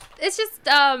 It's just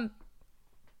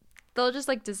they'll just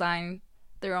like design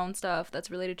their own stuff that's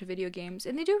related to video games,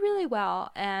 and they do really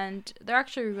well, and they're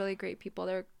actually really great people.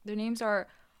 Their names are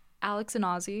Alex and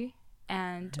Ozzy,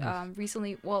 and Nice.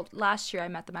 recently, well, last year I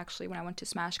met them actually when I went to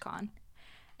SmashCon,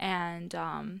 and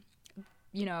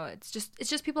you know, it's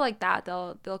just people like that.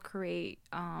 They'll create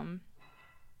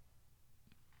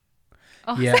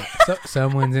Oh, Yeah, so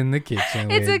someone's in the kitchen.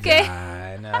 It's with okay.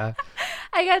 Dinah.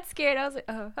 I got scared. I was like,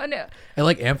 oh no. It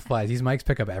like amplifies. These mics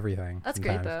pick up everything. That's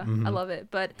great though. sometimes. I Mhm. love it.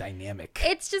 But Dynamic.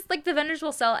 it's just like the vendors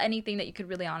will sell anything that you could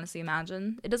really honestly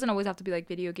imagine. It doesn't always have to be like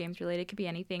video games related. It could be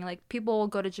anything. Like people will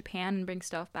go to Japan and bring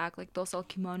stuff back. Like they'll sell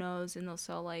kimonos and they'll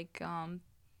sell like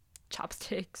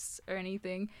chopsticks or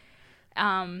anything.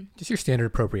 Just your standard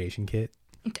appropriation kit.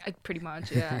 Pretty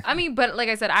much, yeah. I mean, but like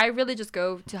I said, I really just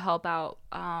go to help out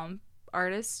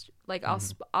artists. Like I'll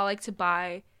like to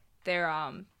buy their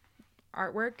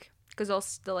artwork because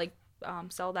they'll like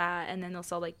sell that, and then they'll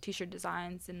sell like t-shirt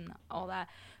designs and all that.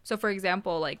 So for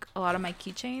example, like a lot of my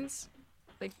keychains,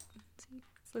 like it's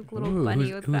like a little Ooh, bunny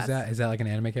who's, with who's glasses. that? Is that like an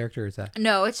anime character? Or is that?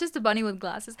 No, it's just a bunny with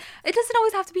glasses. It doesn't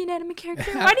always have to be an anime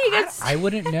character. Why do you guys? I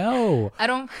wouldn't know. I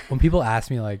don't. When people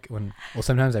ask me like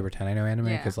sometimes I pretend I know anime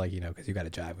Yeah. because like because you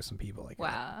got to jive with some people like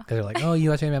Wow. because they're like, oh, you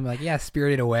watch anime? I'm like, yeah,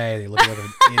 Spirited Away. They look like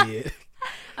an idiot.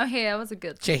 Okay, that was a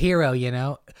good.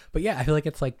 Chihiro, but yeah, I feel like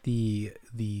it's like the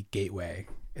gateway.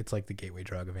 It's like the gateway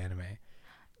drug of anime.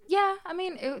 Yeah, I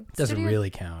mean, it Doesn't really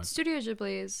count. Studio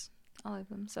Ghibli is. I like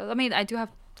them. So I mean, I do have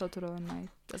Totoro in my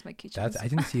as my keychain. I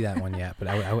didn't see that one yet, but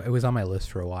it was on my list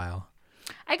for a while.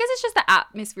 I guess it's just the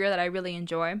atmosphere that I really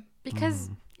enjoy because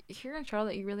here in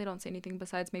Charlotte, you really don't see anything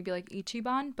besides maybe like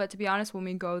Ichiban. But to be honest, when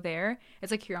we go there,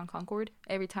 it's like here on Concord.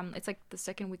 Every time, it's like the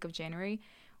second week of January.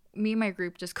 Me and my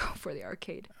group just go for the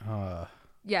arcade.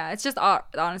 Yeah, it's just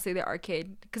honestly the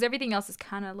arcade because everything else is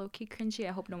kind of low key cringy.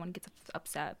 I hope no one gets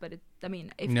upset, but I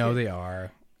mean, if No, they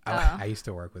are. I used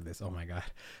to work with this. Oh my god,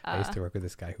 I used to work with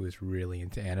this guy who was really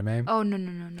into anime. Oh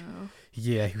no.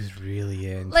 Yeah, he was really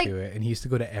into Like- it, and he used to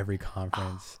go to every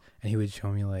conference, and he would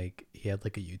show me like he had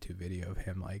like a YouTube video of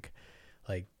him like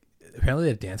apparently they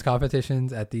have dance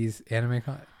competitions at these anime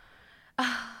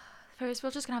Ferris,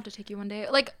 we're just gonna have to take you one day.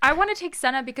 Like, I want to take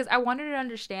Senna because I wanted to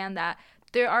understand that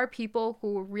there are people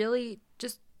who really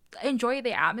just enjoy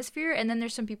the atmosphere, and then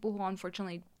there's some people who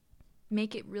unfortunately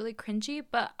make it really cringy.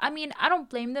 But I mean, I don't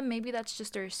blame them. Maybe that's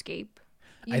just their escape.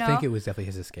 You know? I think it was definitely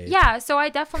his escape. Yeah, so I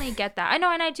definitely get that. I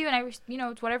know, and I do, and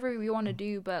it's whatever we want to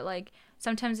do. But like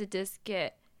sometimes it does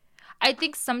get. I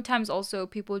think sometimes also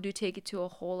people do take it to a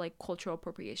whole like cultural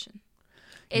appropriation.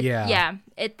 It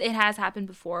has happened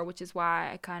before, which is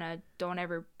why I kind of don't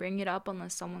ever bring it up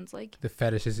unless someone's like The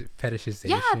fetishization.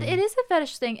 yeah, it is a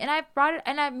fetish thing, and I brought it,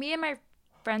 and me and my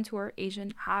friends who are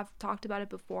Asian have talked about it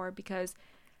before because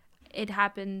it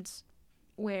happens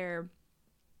where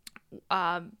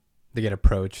They get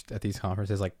approached at these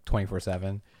conferences like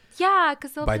 24/7 yeah,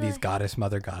 because by these goddess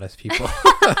people.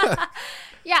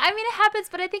 yeah, I mean it happens,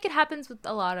 but I think it happens with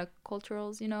a lot of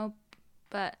cultures,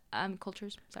 but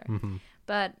cultures, sorry. Mm-hmm.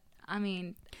 But I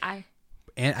mean,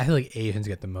 and I feel like Asians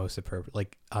get the most appropriate,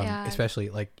 like Yeah. especially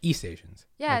like East Asians.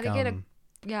 yeah, like,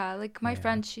 they get like my yeah.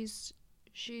 friend, she's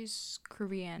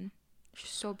Korean.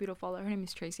 She's so beautiful. Her name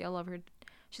is Tracy. I love her.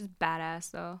 She's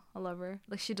badass though. I love her.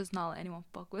 Like she does not let anyone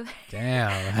fuck with her.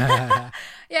 Damn.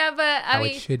 Yeah, but I How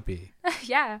mean, it should be.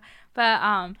 yeah,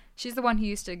 but she's the one who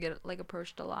used to get like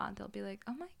approached a lot. They'll be like,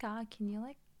 "Oh my god, can you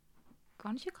like,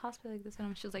 why don't you cosplay like this?"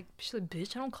 And she's like,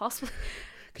 "Bitch, I don't cosplay."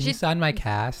 Can you sign my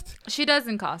cast? She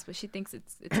doesn't cosplay. She thinks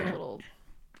it's a little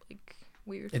like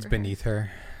weird. It's for beneath her.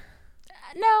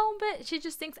 No, but she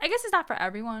just thinks. I guess it's not for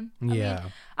everyone. I Yeah.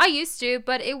 mean, I used to,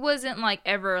 but it wasn't like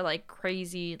ever like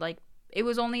crazy. Like it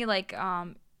was only like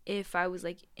if I was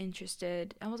like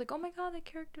interested, I was like, oh my god, that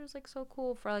character is like so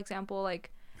cool. For example,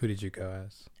 like Who did you go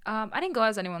as? I didn't go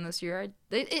as anyone this year.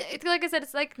 Like I said,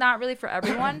 it's like not really for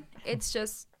everyone. It's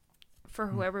just for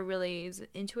whoever really is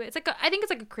into it. It's like I think it's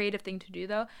like a creative thing to do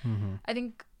though. Mm-hmm. I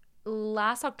think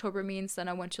last October me and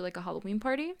Senna went to like a Halloween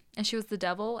party and she was the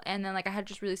devil, and then like I had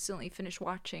just recently finished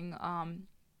watching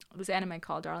this anime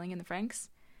called Darling in the Franxx,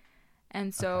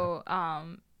 and so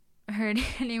her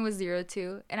name was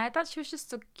 02, and I thought she was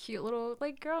just a cute little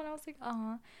like girl, and I was like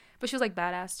but she was like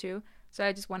badass too, so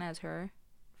I just went as her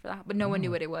for that, but no one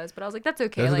knew what it was, but I was like, that's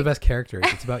okay. Those like, are the best characters.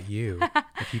 It's about you.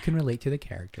 If you can relate to the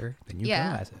character, then you go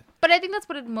as it. But I think that's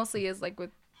what it mostly is like with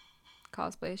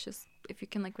cosplay. It's just if you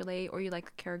can like relate or you like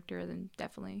a character, then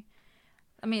definitely.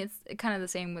 I mean, it's kind of the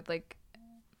same with like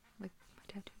my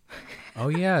tattoo. Oh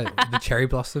yeah, the cherry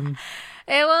blossom.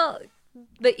 Well,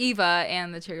 the Eva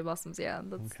and the cherry blossoms. Yeah,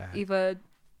 that's Okay. Eva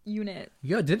unit.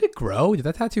 Yo, did it grow? Did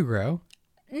that tattoo grow?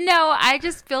 No, I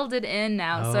just filled it in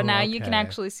now, so Oh, now you can okay.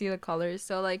 actually see the colors.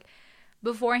 So like.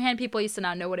 Beforehand, people used to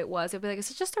not know what it was. They'd be like, "Is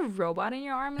it just a robot in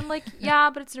your arm?" And I'm like, "Yeah,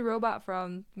 but it's a robot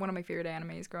from one of my favorite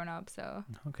animes growing up." So,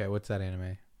 Okay, what's that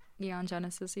anime? Neon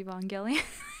Genesis Evangelion.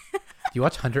 Do you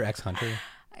watch Hunter x Hunter?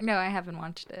 No, I haven't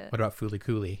watched it. What about Fooly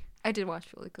Cooly? I did watch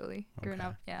Fooly Cooly growing Okay.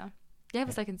 up. Yeah, They have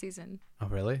a second season. Oh,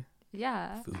 really?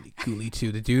 Yeah. Foolie Cooley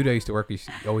too. The dude I used to work with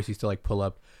always used to like pull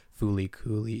up Foolie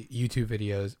Cooley YouTube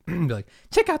videos and be like,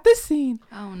 check out this scene.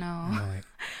 Oh no. And I'm like,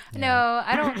 No,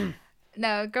 I don't.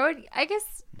 No, growing. I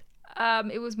guess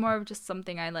it was more of just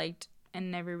something I liked and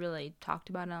never really talked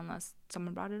about it unless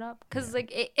someone brought it up. Cause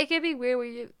like it could be weird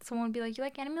where someone would be like, you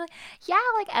like anime? Like, yeah,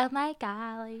 like oh my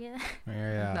god, like.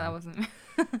 Yeah. No, that wasn't.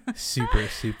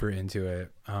 super into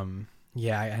it.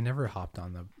 Yeah, I never hopped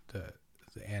on the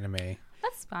anime.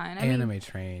 That's fine. Anime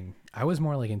train. I was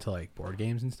more like into like board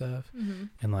games and stuff. Mm-hmm.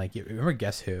 And like, you remember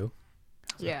Guess Who?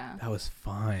 Yeah. That was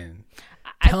fun.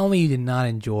 Tell me you did not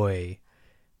enjoy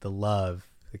the love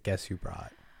that Guess Who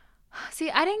brought.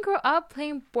 See, I didn't grow up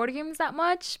playing board games that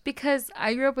much because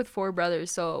I grew up with 4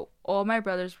 brothers, so all my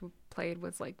brothers played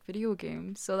was like video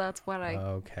games. So that's what I.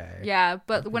 Okay. Yeah,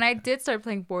 but when I did start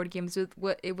playing board games,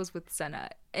 it was with Senna,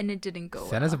 and it didn't go.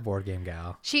 Senna's well. a board game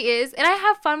gal. She is, and I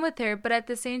have fun with her, but at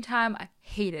the same time, I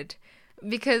hate it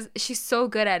because she's so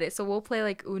good at it. So we'll play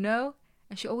like Uno,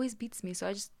 and she always beats me. So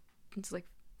I'm just like,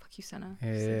 fuck you, Senna.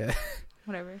 Yeah. Like,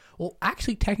 whatever. Well,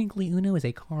 actually, technically, Uno is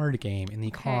a card game in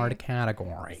the card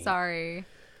category. Sorry.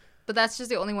 But that's just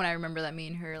the only one I remember that me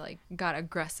and her like got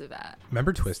aggressive at.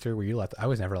 Remember Twister? Were you allowed I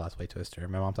was never allowed to play Twister.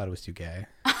 My mom thought it was too gay.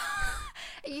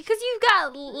 Because you've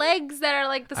got legs that are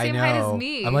like the same height as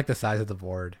me. I'm like the size of the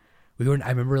board. I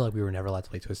remember like we were never allowed to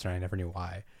play Twister, and I never knew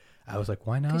why. I was like,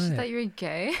 why not? Because she thought you were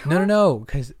gay? No.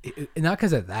 Because not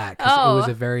because of that. Because Oh. it was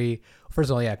a very first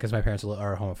of all, yeah. Because my parents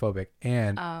are homophobic,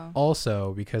 and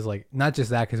also because like not just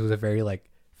that, because it was a very like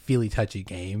feely touchy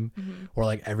game where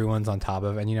like everyone's on top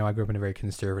of. And you know, I grew up in a very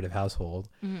conservative household,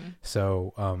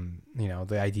 so you know,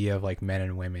 the idea of like men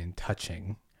and women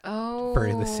touching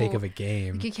for the sake of a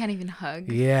game. Like you can't even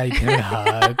hug. Yeah, you can't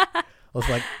hug. It was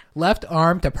like left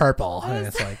arm to purple, and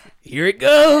it's like here it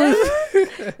goes.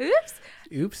 Oops.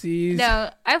 Oopsies. No,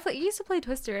 I used to play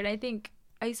Twister, and I think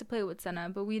I used to play it with Senna,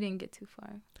 but we didn't get too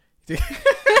far.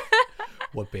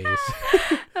 What base?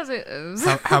 I was like, oops.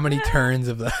 How many turns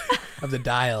of the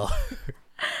dial?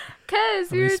 Because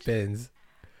How many spins?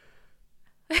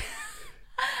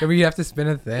 Maybe you have to spin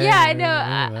a thing. Yeah, I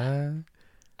know.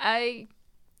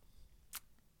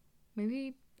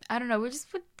 I don't know. We just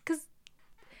put because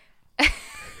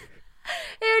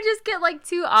it would just get like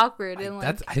too awkward and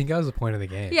like I think that was the point of the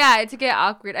game. yeah, to get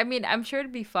awkward. I mean, I'm sure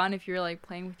it'd be fun if you're like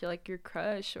playing with your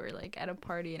crush or like at a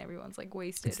party and everyone's like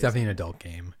wasted. It's definitely an adult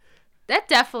game. That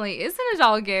definitely is an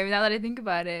adult game now that I think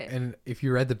about it. And if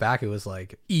you read the back, it was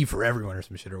like E for everyone or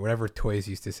some shit or whatever toys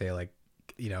used to say, like,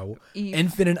 you know, Eve.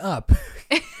 infinite up.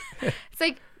 It's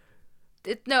like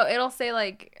it'll say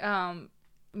like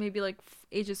maybe like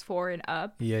ages 4 and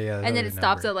up. Yeah. And then it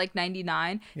stops at like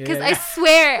 99. Because Yeah. I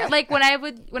swear, like when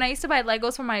I used to buy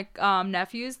Legos for my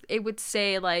nephews, it would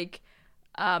say like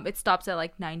it stops at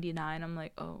like 99. I'm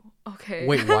like, oh, okay.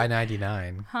 Wait, why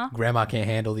 99? Huh? Grandma can't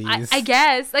handle these. I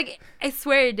guess. Like I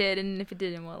swear it did, and if it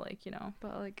didn't, well, like, you know.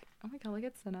 But like, oh my god, look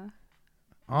at Senna.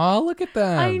 Oh, look at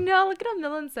them. I know. Look at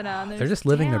Amil and Senna. And They're just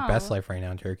living their damn, best life right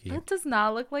now in Turkey. That does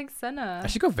not look like Senna. I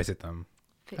should go visit them.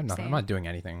 I'm Same. not doing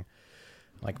anything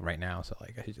like right now, so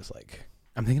like I should just like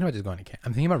I'm thinking about just going to camp.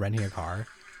 I'm thinking about renting a car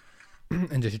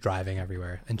and just driving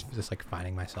everywhere and just like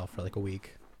finding myself for like a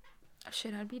week. Oh,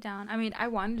 shit, I'd be down. I mean, I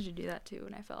wanted to do that too,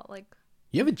 and I felt like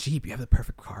You have a Jeep. You have the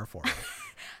perfect car for it.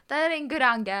 that ain't good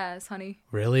on gas, honey.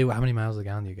 Really? How many miles a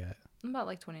gallon do you get? I'm about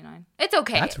like 29. It's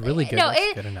okay. That's really good. No,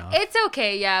 That's good enough. It's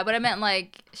okay, yeah. But I meant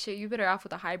like, shit, you better off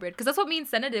with a hybrid. Because that's what me and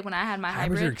Senna did when I had my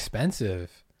Hybrids hybrid. are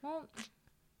expensive. Well,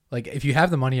 Like if you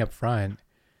have the money up front.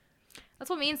 that's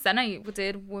what me and Senna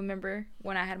did, remember,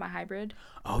 when I had my hybrid.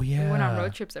 Oh, yeah. We went on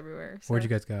road trips everywhere. So. Where'd you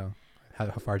guys go? How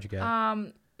far'd you get?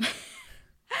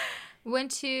 We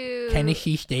went to...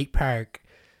 Tennessee State Park.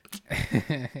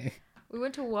 We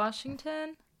went to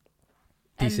Washington.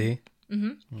 DC?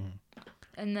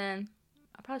 And then...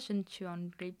 I probably shouldn't chew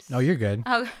on grapes. Oh, you're good.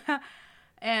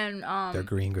 And They're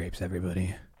green grapes,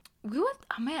 everybody. we went.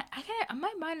 Oh man, I can't.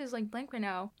 My mind is like blank right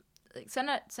now. Like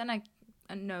Senna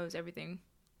knows everything.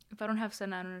 If I don't have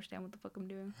Senna, I don't understand what the fuck I'm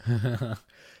doing.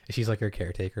 She's like your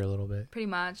caretaker a little bit. Pretty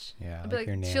much. Yeah, I'll be like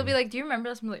your she'll be nanny. like, "Do you remember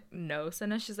us?" I'm like, "No,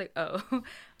 Senna." She's like, "Oh,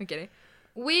 I'm kidding."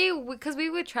 Because we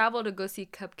would travel to go see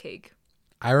Cupcake.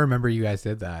 I remember you guys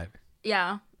did that.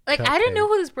 Yeah. Like, I didn't Cupcake. know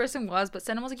who this person was, but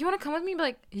Senna was like, "You want to come with me?" Be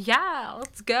like, "Yeah,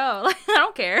 let's go." Like, I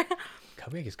don't care.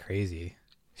 Cupcake is crazy.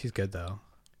 She's good though.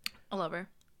 I love her.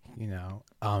 You know,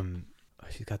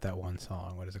 she's got that one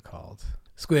song. What is it called?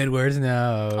 Squidward's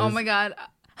nose. Oh my god.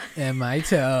 And my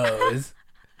toes.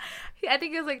 I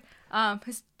think it was like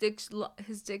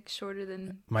his dick shorter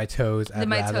than My toes. I'd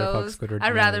my rather toes. fuck Squidward's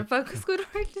I'd rather nose. fuck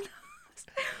Squidward's nose.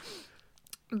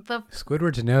 The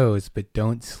Squidward's nose, but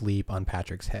don't sleep on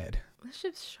Patrick's head. this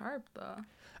ship's sharp though.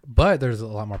 But there's a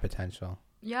lot more potential.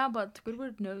 Yeah, but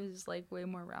Squidward nose is like way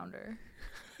more rounder.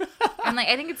 And like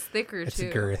I think it's thicker It's too.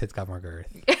 girth. It's got more girth.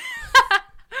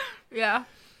 Yeah.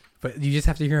 But you just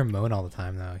have to hear him moan all the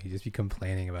time, though. You just be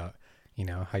complaining about,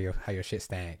 how your shit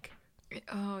stank.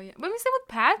 Oh yeah. But we say with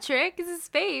Patrick, it's his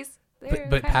face.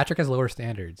 But Patrick has lower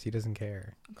standards. He doesn't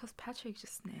care. Because Patrick's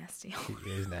just nasty.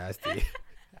 He is nasty.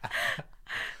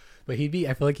 But I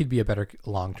feel like he'd be a better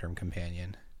long-term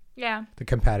companion. Yeah. The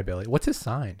compatibility. What's his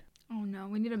sign? Oh no,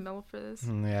 we need a mill for this.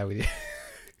 Yeah, we.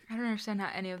 I don't understand how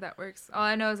any of that works. All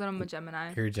I know is that I'm a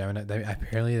Gemini. You're a Gemini.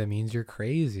 Apparently, that means you're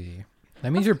crazy.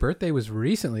 That means your birthday was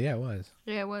recently. Yeah, it was.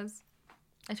 Yeah, it was.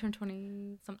 I turned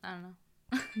 20 something. I don't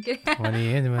know.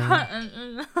 20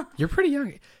 in. You're pretty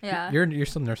young. Yeah. You're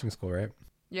still in nursing school, right?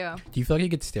 Yeah. Do you feel like you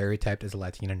get stereotyped as a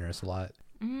Latina nurse a lot?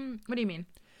 What do you mean?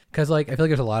 Because I feel like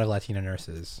there's a lot of Latina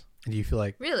nurses. And do you feel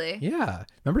like? Really? Yeah.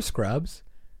 Remember Scrubs?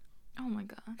 Oh my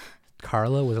god.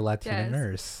 Carla was a Latina Yes.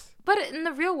 nurse. But in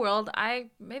the real world, I've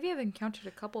encountered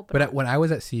a couple. But when I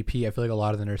was at CP, I feel like a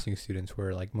lot of the nursing students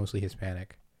were like mostly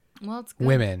Hispanic. Well, it's good.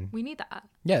 Women. We need that.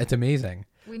 Yeah, it's amazing.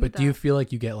 We need But that. do you feel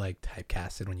like you get like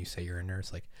typecasted when you say you're a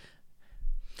nurse? Like,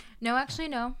 No, actually,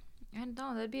 no. And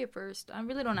no, that'd be a first. I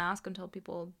really don't ask until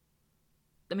people.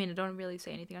 I mean, I don't really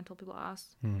say anything until people ask.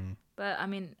 But I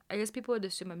mean, I guess people would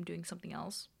assume I'm doing something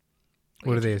else.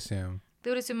 what do they assume?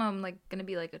 They would assume I'm like gonna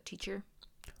be like a teacher.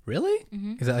 Really?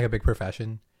 Mm-hmm. Is that like a big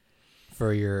profession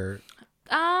for your?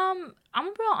 I'm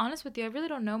gonna be real honest with you. I really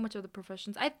don't know much of the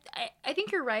professions. I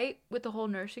think you're right with the whole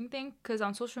nursing thing, because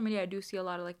on social media I do see a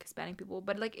lot of like Hispanic people,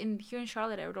 but like here in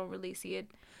Charlotte I don't really see it.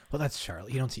 Well, that's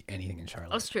Charlotte. You don't see anything in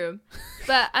Charlotte. That's true.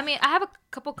 But I mean, I have a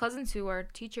couple cousins who are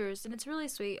teachers, and it's really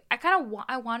sweet. I kind of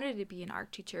I wanted to be an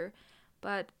art teacher,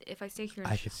 but if I stay here,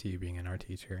 I could see you being an art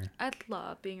teacher, I'd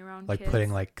love being around like kids.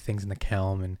 putting like things in the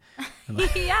kiln and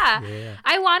like, yeah. yeah.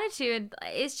 I wanted to, and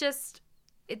it's just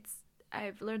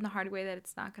I've learned the hard way that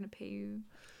it's not going to pay you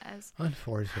as.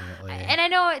 Unfortunately. And I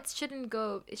know it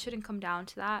shouldn't come down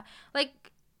to that.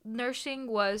 Like, nursing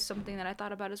was something that I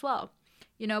thought about as well,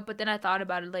 but then I thought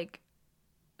about it like,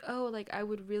 oh, like I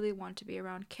would really want to be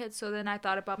around kids. So then I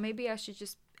thought about maybe I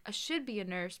should be a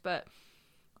nurse, but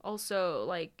also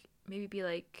like maybe be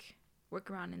like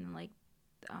work around in like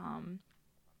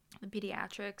the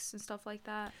pediatrics and stuff like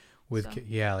that. With So,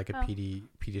 like a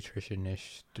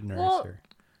pediatrician-ish nurse. Well,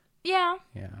 yeah.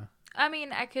 Yeah. I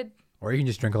mean, I could. Or you can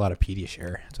just drink a lot of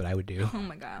Pediasure. That's what I would do. Oh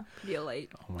my god, Pedialyte.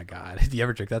 Oh my god. Do you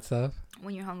ever drink that stuff?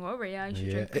 When you're hungover, yeah, you should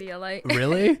Yeah. drink Pedialyte.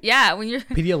 Really? Yeah, when you're.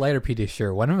 Pedialyte or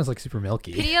Pediasure? One of them is like super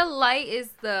milky. Pedialyte is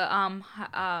the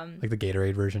Like the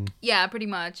Gatorade version. Yeah, pretty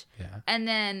much. Yeah. And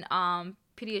then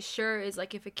Pediasure is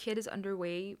like if a kid is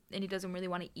underweight and he doesn't really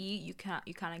want to eat, you kind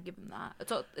of give him that.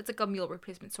 It's like a meal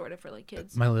replacement sort of for like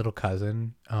kids. My little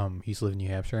cousin, he used to live in New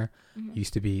Hampshire.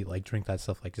 Used to be like drink that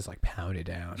stuff like just like pound it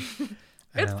down.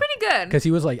 It's pretty good. Because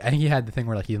he was like, I think he had the thing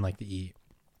where like he didn't like to eat.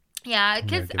 Yeah, Yeah,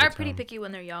 kids give it are to pretty 'em. picky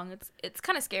when they're young. It's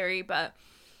kind of scary, but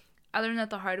I learned that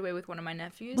the hard way with one of my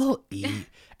nephews. Well, eat.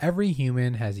 Every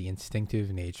human has the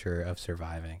instinctive nature of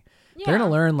surviving. Yeah. They're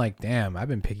gonna learn like, damn, I've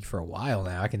been picky for a while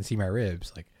now. I can see my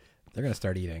ribs. Like, they're gonna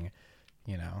start eating.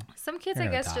 Some kids, They're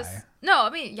I gonna guess, just die. no. I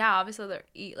mean, yeah, obviously they're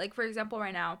eat. Like for example,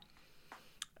 right now,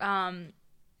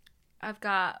 I've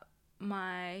got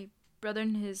my brother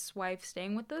and his wife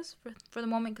staying with us for the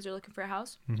moment because they're looking for a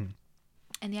house,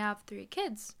 and they have 3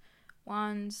 kids.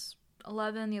 One's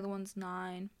 11, the other one's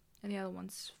 9, and the other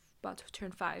one's about to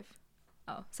turn 5.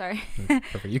 Oh, sorry.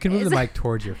 Perfect. You can move the mic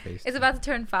towards your face. It's about to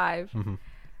turn 5.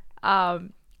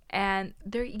 Mhm. And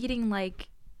they're eating like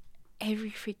every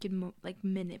freaking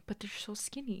minute, but they're so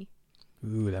skinny.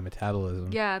 Ooh, that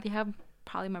metabolism. Yeah, they have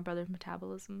probably my brother's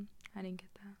metabolism. I didn't get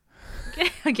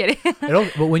that. I get it.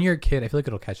 But when you're a kid, I feel like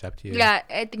it'll catch up to you. Yeah,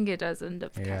 I think it does end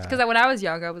up. Yeah. Because when I was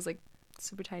young, I was like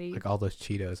super tiny. Like all those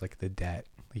Cheetos, like the debt,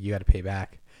 like you got to pay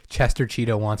back. Chester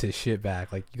Cheeto wants his shit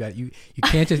back. Like you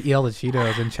can't just eat all the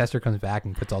Cheetos and Chester comes back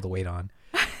and puts all the weight on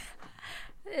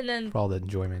And then for all the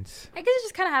enjoyments. I guess it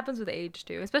just kind of happens with age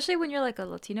too, especially when you're like a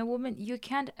Latina woman. You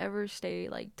can't ever stay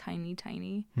like tiny.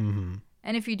 Mm-hmm.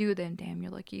 And if you do, then damn,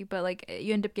 you're lucky. But like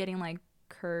you end up getting like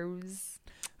curves.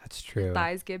 That's true.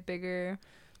 Thighs get bigger.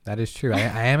 That is true. I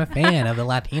am a fan of the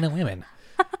Latina women.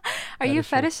 Are That you is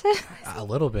true. fetishist? A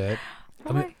little bit.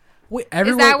 I Why? mean, wait, Is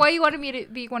everyone. that why you wanted me to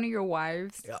be one of your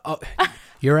wives? Oh,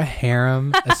 you're a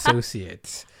harem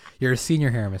associate. You're a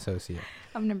senior harem associate.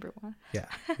 I'm number 1. Yeah,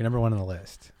 you're number 1 on the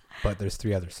list. But there's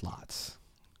 3 other slots.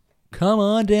 Come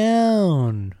on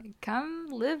down. Come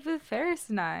live with Ferris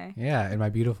and I Yeah, in my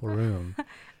beautiful room.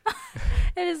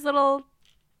 in his little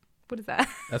What is that?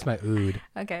 That's my oud.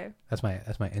 Okay. That's my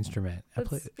instrument.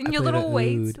 In your little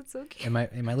weights. That's so cute. In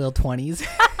my little 20s.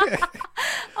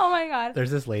 Oh my god.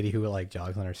 There's this lady who like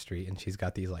jogs on her street, and she's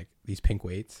got these pink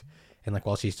weights, and like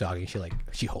while she's jogging,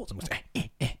 she holds them.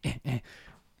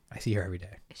 I see her every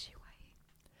day. Is she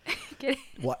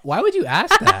white? Why would you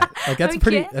ask that? Like that's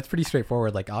Okay. that's pretty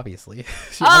straightforward. Like obviously,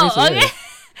 she Oh, obviously okay. is.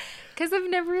 Because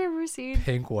I've never ever seen.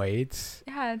 Pink weights.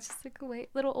 Yeah, it's just like a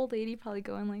little old lady probably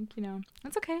going like,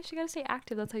 that's okay. She gotta stay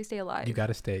active. That's how you stay alive. You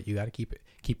gotta keep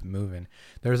it moving.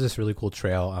 There's this really cool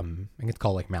trail. I think it's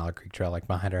called like Mallard Creek Trail, like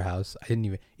behind our house. I didn't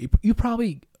even. You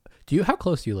probably do. How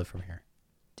close do you live from here?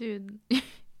 Dude,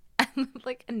 I live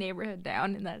like a neighborhood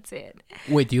down, and that's it.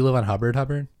 Wait, do you live on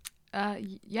Hubbard?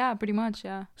 Yeah, pretty much,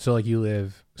 yeah. So like you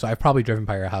live. So I've probably driven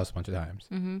by your house a bunch of times.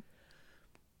 Mm-hmm.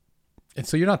 And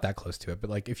so you're not that close to it, but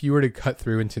like if you were to cut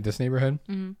through into this neighborhood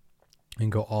and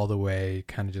go all the way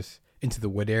kind of just into the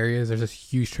wood areas, there's this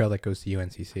huge trail that goes to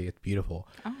UNCC. It's beautiful.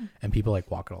 Oh. And people like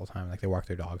walk it all the time. Like they walk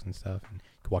their dogs and stuff, and you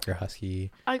can walk your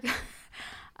husky.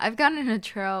 I've gotten in a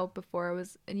trail before.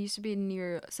 It used to be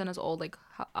near Senna's old like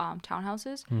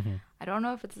townhouses. Mm-hmm. I don't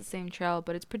know if it's the same trail,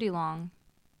 but it's pretty long.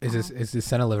 Is this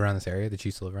Senna live around this area? Did she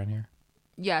used to live around here?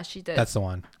 Yeah, she did. That's the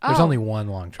one. There's Oh. only one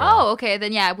long trail. Oh, okay.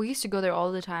 Then yeah, we used to go there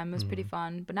all the time. It was pretty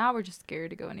fun. But now we're just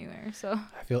scared to go anywhere. So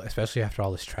I feel, especially after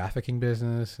all this trafficking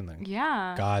business and then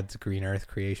yeah, God's green earth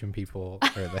creation people,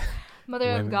 or the Mother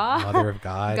women- of God. Mother of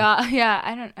God. Yeah,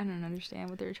 I don't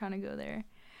understand what they were trying to go there.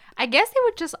 I guess they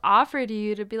would just offer to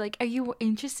you to be like, "Are you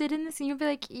interested in this?" And you'll be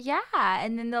like, "Yeah."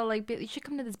 And then they'll like, "You should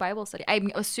come to this Bible study."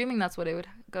 I'm assuming that's what it would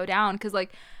go down, because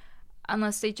like,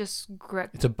 unless they just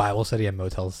It's a Bible study at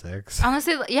Motel 6. unless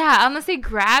they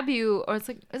grab you, or it's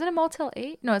like, is it a Motel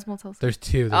 8? No, it's Motel 6. There's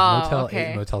two. There's Oh, Motel 8 okay.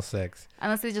 and Motel 6.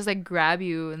 Unless they just like grab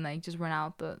you and like just run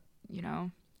out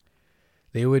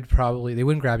They wouldn't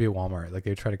grab you at Walmart. Like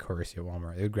they would try to coerce you at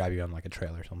Walmart. They would grab you on like a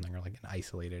trail or something, or like an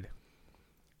isolated.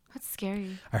 That's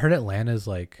scary. I heard Atlanta's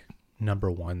like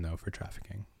 #1 though for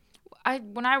trafficking.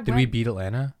 Did we beat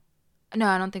Atlanta? No,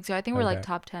 I don't think so. I think we're like Okay.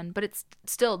 top 10, but it's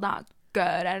still not good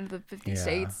out of the 50 Yeah.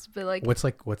 states. But like, What's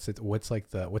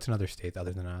another state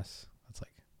other than us? That's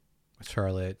like what's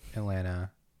Charlotte,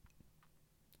 Atlanta,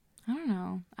 I don't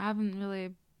know. I haven't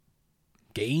really.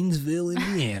 Gainesville,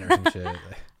 Indiana, or some shit.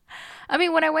 I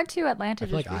mean, when I went to Atlanta, I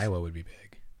feel like just Iowa would be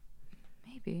big.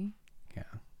 maybe Yeah.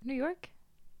 New York.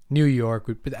 New York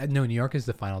would, but no, New York is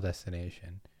the final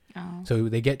destination. Oh, So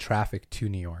they get traffic to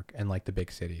New York and like the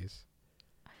big cities.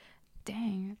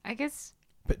 dang. I guess.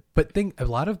 But think a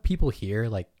lot of people here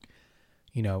like,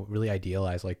 really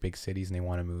idealize like big cities and they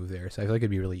want to move there. So I feel like it'd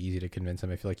be really easy to convince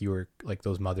them. I feel like you were like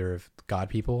those Mother of God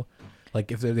people. Like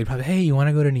if they'd probably, hey, you want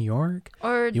to go to New York?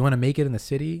 Or You want to make it in the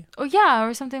city? oh yeah,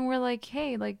 or something where like,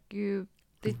 hey, like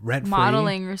they Rent-free?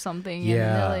 modeling or something. Yeah.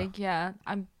 And they're like, yeah,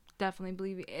 I'm definitely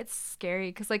believing. It's scary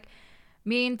because like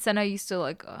me and Senna used to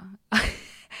like.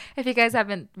 If you guys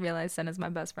haven't realized, Senna's my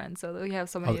best friend, so we have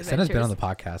so many adventures. Senna's been on the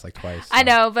podcast like twice. I so-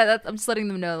 know, but I'm just letting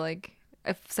them know, like,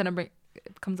 if Senna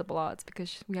it comes up a lot, it's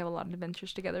because we have a lot of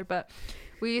adventures together. But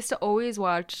we used to always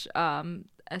watch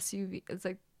SUV. It's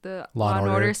like the Law and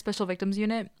Order Special Victims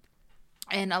Unit.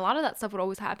 And a lot of that stuff would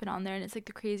always happen on there, and it's like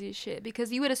the craziest shit,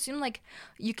 because you would assume like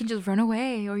you can just run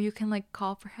away or you can like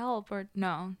call for help, or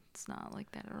no, it's not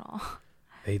like that at all.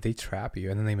 They trap you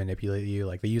and then they manipulate you.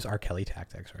 Like they use R. Kelly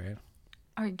tactics, right?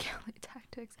 R. Kelly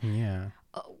tactics. Yeah.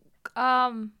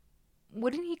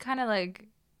 Wouldn't he kind of like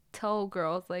tell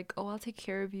girls like, "Oh, I'll take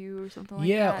care of you" or something like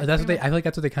that? Yeah, that's what they. I feel like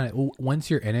that's what they kind of. Once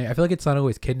you're in it, I feel like it's not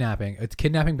always kidnapping. It's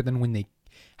kidnapping, but then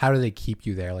how do they keep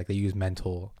you there? Like they use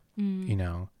mental,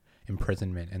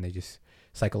 imprisonment, and they just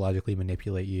psychologically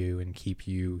manipulate you and keep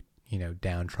you,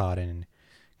 downtrodden and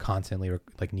constantly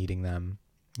like needing them.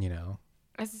 It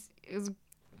was,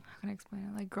 how can I explain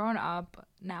it? Like growing up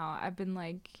now, I've been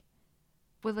like,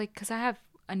 because I have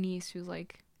a niece who's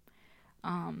like,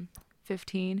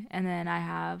 15, and then I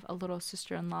have a little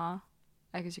sister-in-law.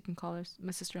 I guess you can call her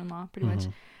my sister-in-law, pretty much.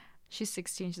 She's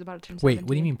 16. She's about to turn 17. Wait,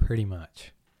 what do you mean pretty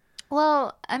much?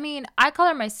 Well, I mean, I call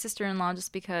her my sister-in-law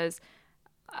just because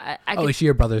Is she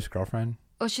your brother's girlfriend?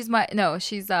 Oh, she's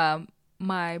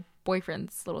my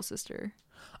boyfriend's little sister.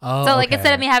 Oh, So like okay.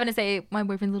 instead of me having to say my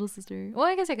boyfriend's little sister, well,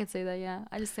 I guess I could say that. Yeah,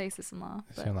 I just say sister-in-law.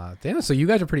 But, Sister-in-law. Damn, so you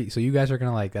guys are pretty. So you guys are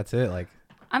gonna like. That's it. Like.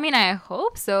 I mean, I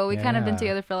hope so. We kind of been Yeah.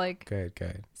 together for like Good.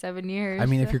 7 years. I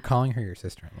mean, if so- you're calling her your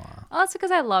sister-in-law, Oh, it's because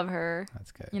I love her.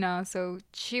 that's good. So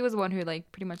she was the one who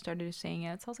like pretty much started saying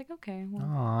it. So I was like, okay. Well.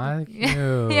 Aw, Yeah.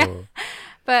 cute. Yeah.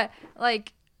 But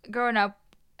like growing up,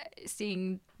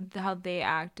 seeing how they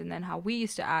act and then how we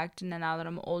used to act, and then now that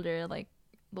I'm older, like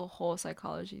the whole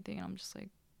psychology thing, and I'm just like,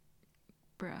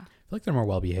 feel like they're more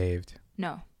well behaved.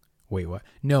 No. Wait, what?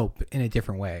 No, but in a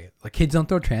different way. Like kids don't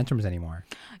throw tantrums anymore.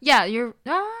 Yeah, you're.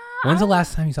 When's the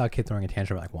last time you saw a kid throwing a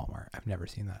tantrum at like Walmart? I've never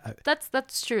seen that.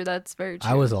 That's true. That's very true.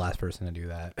 I was the last person to do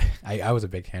that. I was a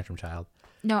big tantrum child.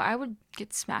 No, I would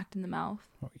get smacked in the mouth.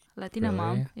 Latina Really?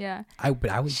 mom. Yeah. But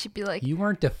I was. She'd be like, You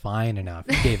weren't defined enough.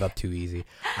 You gave up too easy.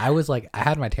 I was like, I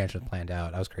had my tantrums planned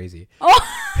out. I was crazy. oh.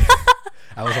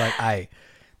 I was like,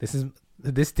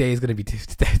 this day is gonna be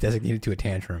designated to a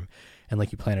tantrum, and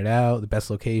like you plan it out, the best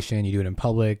location, you do it in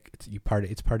public.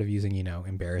 It's part of using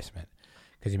embarrassment,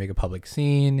 because you make a public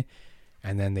scene,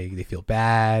 and then they feel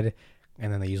bad,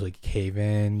 and then they usually cave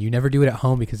in. You never do it at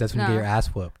home because that's when you get your ass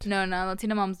whooped. No,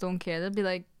 Latina moms don't care. They'll be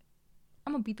like,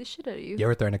 I'm gonna beat the shit out of you. You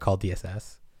ever threaten to call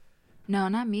DSS? No,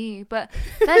 not me. But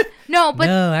no,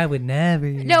 I would never.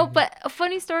 No, but a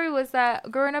funny story was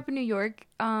that growing up in New York,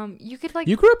 you could like.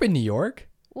 You grew up in New York?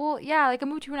 Well, yeah, like I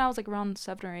moved here when I was like around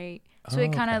 7 or 8, so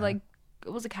it kind of like it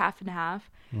was like half and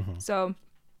half. Mm-hmm. So,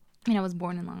 I was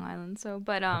born in Long Island. So,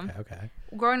 but okay.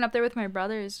 growing up there with my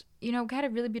brothers, we had a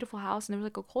really beautiful house, and there was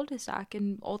like a cul-de-sac,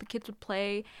 and all the kids would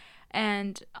play,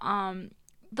 and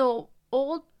the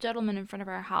old gentleman in front of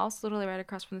our house, literally right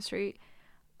across from the street,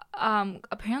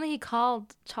 apparently he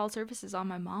called child services on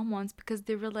my mom once because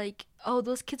they were like, oh,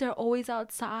 those kids are always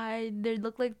outside, they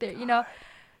look like they're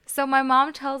so my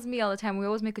mom tells me all the time, we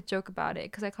always make a joke about it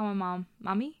because I call my mom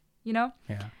mommy. Yeah.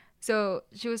 So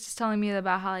she was just telling me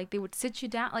about how like they would sit you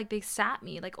down, like they sat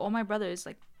me, like all my brothers,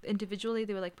 like individually,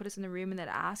 they would like put us in the room and they'd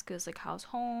ask us like how's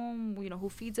home, who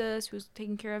feeds us, who's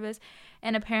taking care of us.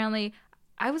 And apparently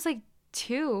I was like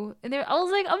 2, and I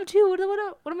was like, I'm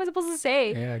 2, what am I supposed to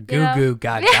say? Yeah, goo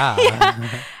gaga.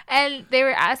 Yeah. And they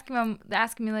were asking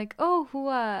me like, oh,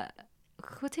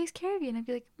 who takes care of you? And I'd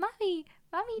be like, mommy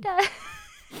does.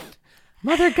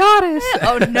 Mother goddess.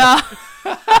 Oh no.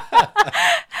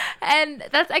 And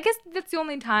I guess that's the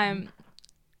only time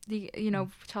the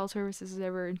child services has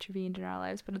ever intervened in our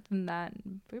lives, but other than that,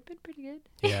 we've been pretty good.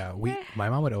 Yeah, my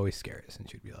mom would always scare us, and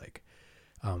she'd be like,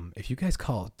 if you guys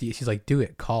call, she's like, do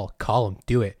it, call them,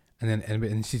 do it. And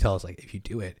then she tells us like, if you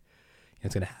do it,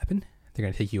 it's going to happen. They're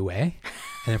going to take you away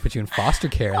and then put you in foster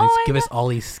care and give us all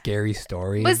these scary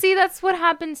stories. But see, that's what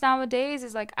happens nowadays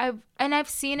is like, I've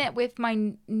seen it with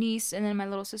my niece and then my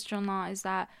little sister-in-law, is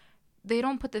that they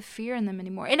don't put the fear in them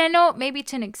anymore. And I know maybe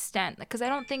to an extent, because I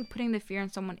don't think putting the fear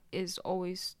in someone is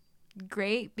always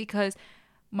great, because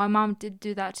my mom did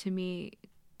do that to me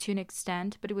to an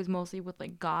extent, but it was mostly with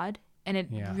like God. And it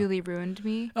really ruined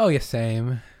me. Oh, yeah,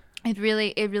 same. It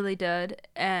really did.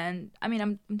 And I mean,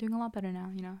 I'm doing a lot better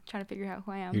now, trying to figure out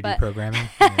who I am. You're deprogramming?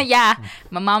 Yeah.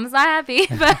 My mom's not happy.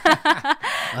 But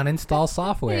uninstall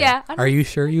software. Yeah. Are you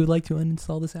sure you would like to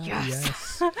uninstall this app?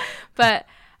 Yes. But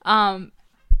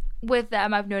with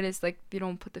them, I've noticed like they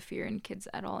don't put the fear in kids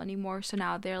at all anymore. So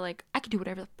now they're like, I can do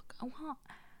whatever the fuck I want.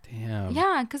 Damn.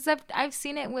 Yeah, because I've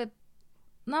seen it with,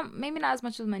 maybe not as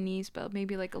much as my niece, but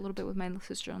maybe like a little bit with my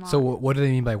sister-in-law. So what do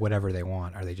they mean by whatever they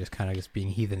want? Are they just kind of just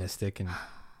being heathenistic and?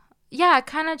 Yeah,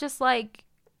 kind of just like,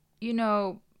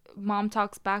 mom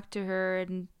talks back to her,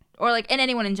 or like, and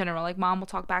anyone in general, like mom will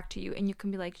talk back to you, and you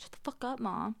can be like, shut the fuck up,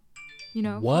 mom.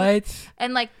 What?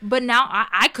 And like, but now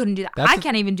I couldn't do that. I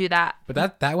can't even do that.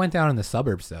 But that went down in the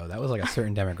suburbs though. That was like a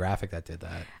certain demographic that did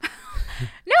that.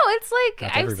 No, it's like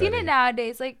That's I've seen everybody. it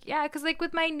nowadays. Like, yeah, because like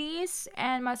with my niece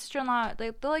and my sister-in-law,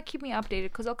 they'll like keep me updated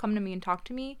because they'll come to me and talk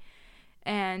to me,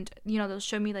 and they'll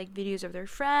show me like videos of their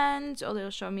friends, or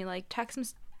they'll show me like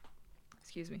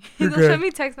they'll show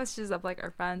me text messages of like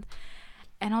our friends,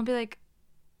 and I'll be like,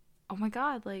 oh my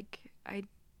god, like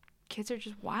kids are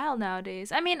just wild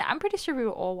nowadays. I mean, I'm pretty sure we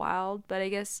were all wild, but I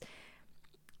guess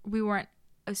we weren't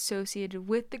associated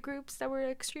with the groups that were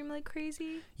extremely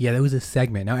crazy. Yeah, there was a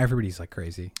segment. Now everybody's like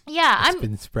crazy. Yeah, it's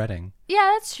been spreading.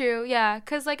 Yeah, that's true. Yeah,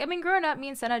 because like, I mean, growing up, me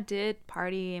and Senna did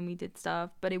party and we did stuff,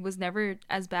 but it was never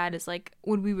as bad as like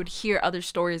when we would hear other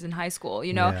stories in high school,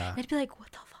 Yeah. I'd be like, what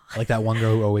the fuck? Like that one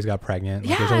girl who always got pregnant.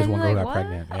 Like, Yeah, there's always one girl who like, got what?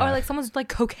 pregnant. Yeah. Or like someone's like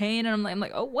cocaine, and I'm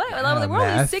like, oh what? And Yeah, I'm like, we're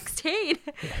only meth. 16.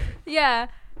 Yeah,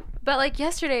 but like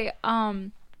yesterday,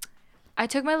 I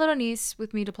took my little niece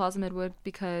with me to Plaza Midwood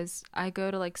because I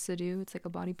go to like Sadhu. It's like a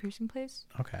body piercing place.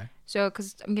 Okay. So,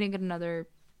 because I'm thinking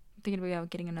about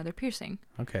getting another piercing.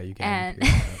 Okay, you And-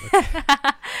 get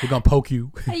We're gonna poke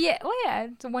you Yeah, well, yeah,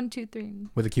 it's a 1, 2, 3.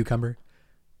 with a cucumber.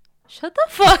 Shut the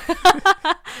fuck.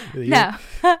 With No.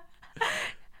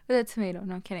 With a tomato.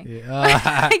 No, I'm kidding. Yeah.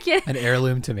 I'm kidding. An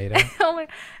heirloom tomato. Oh my,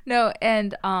 no,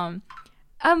 and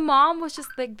a mom was just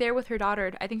like there with her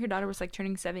daughter. I think her daughter was like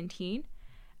turning 17,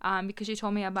 because she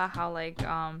told me about how like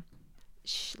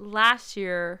last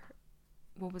year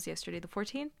what was yesterday, the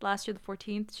 14th, last year the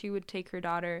 14th, she would take her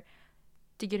daughter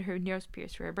to get her nose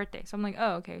pierced for her birthday. So I'm like,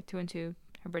 oh, okay, 2 and 2,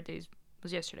 her birthday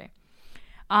was yesterday.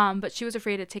 But she was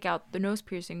afraid to take out the nose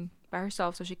piercing by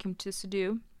herself, so she came to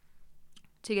Sadu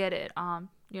to get it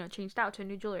changed out to a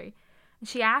new jewelry. And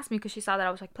she asked me, because she saw that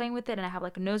I was like playing with it and I have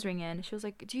like a nose ring in. She was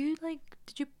like, did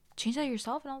you change that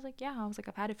yourself? And I was like, yeah. I was like,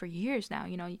 I've had it for years now.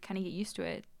 You kind of get used to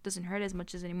it. It doesn't hurt as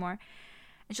much as anymore.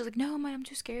 And she was like, no, I'm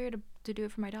too scared to do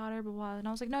it for my daughter, blah, blah. And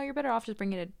I was like, no, you're better off just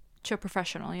bringing it to a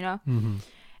professional, Mm-hmm.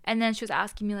 And then she was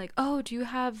asking me like, oh, do you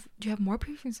have more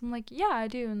piercings? I'm like, yeah, I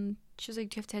do. And she was like,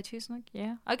 do you have tattoos? I'm like,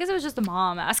 yeah. I guess it was just the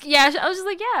mom asking. Yeah, I was just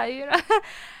like, yeah,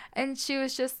 And she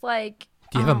was just like,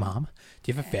 do you have a mom?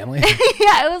 Do you have a family?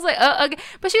 Yeah, it was like, oh, okay.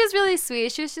 But she was really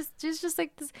sweet. She was just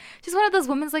like this. She's one of those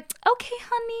women's like, okay,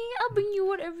 honey, I'll bring you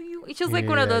whatever you. She was like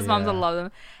one of those moms. I love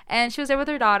them. And she was there with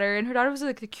her daughter, and her daughter was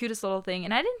like the cutest little thing.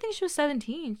 And I didn't think she was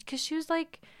 17 because she was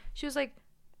like,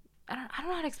 I don't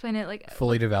know how to explain it. Like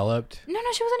fully developed. No,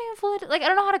 she wasn't even fully. Like I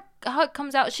don't know how it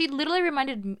comes out. She literally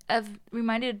reminded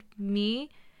me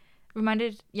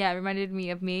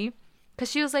of me, because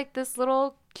she was like this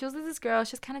little. She was like this girl.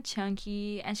 She was kind of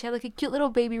chunky, and she had like a cute little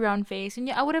baby round face. And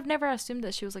I would have never assumed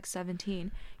that she was like 17.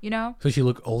 So she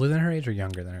looked older than her age or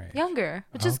younger than her age? Younger,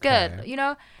 which is good.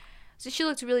 So she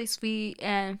looked really sweet,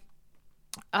 and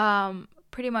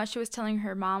pretty much she was telling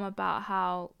her mom about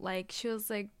how like she was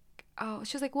like,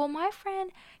 well, my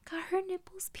friend got her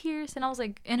nipples pierced, and I was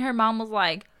like, and her mom was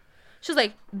like, she was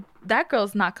like, that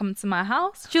girl's not coming to my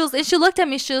house. She looked at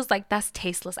me. She was like, that's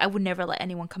tasteless. I would never let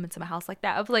anyone come into my house like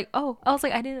that. I was like,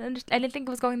 I didn't think it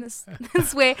was going this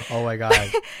way. Oh my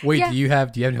god. Wait, yeah. Do you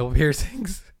have nipple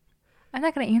piercings? I'm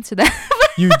not gonna answer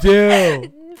that. You do. There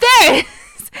it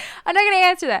is. I'm not gonna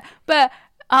answer that. But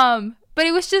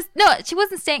it was just no. She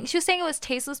wasn't saying. She was saying it was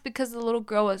tasteless because the little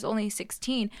girl was only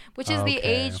 16, which is the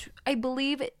age. I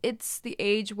believe it's the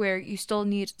age where you still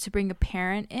need to bring a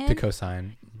parent in to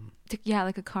co-sign.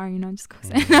 Like a car, just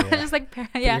co-sign. Just like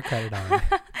parent. Yeah. Put your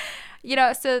credit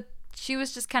on. So she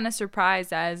was just kind of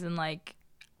surprised as in like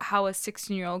how a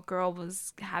 16-year-old girl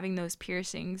was having those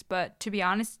piercings. But to be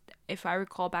honest, if I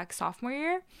recall back sophomore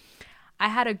year, I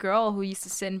had a girl who used to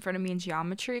sit in front of me in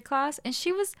geometry class, and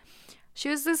she was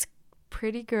this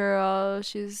pretty girl.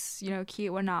 She's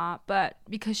cute or not, but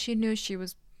because she knew she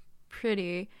was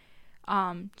pretty,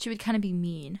 she would kind of be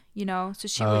mean, so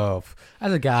she would,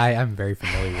 as a guy, I'm very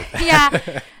familiar with that.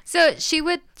 Yeah. So she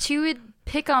would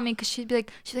pick on me because she's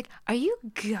like, are you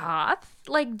goth?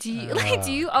 Like, do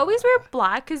you always wear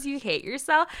black because you hate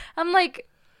yourself? I'm like,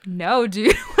 no,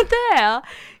 dude, what the hell?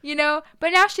 But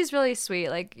now she's really sweet.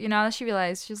 Like, she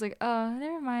realized, she's like, oh,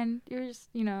 never mind. You're just,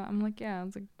 I'm like, yeah, I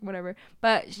was like, whatever.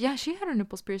 But yeah, she had her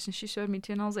nipples pierced and she showed me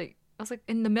too. And I was like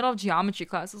in the middle of geometry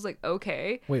class, I was like,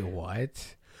 okay. Wait,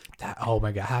 what? That, oh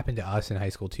my God, happened to us in high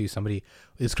school too.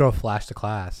 This girl flashed the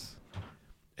class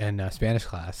in Spanish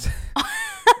class.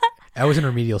 I was in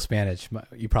remedial Spanish.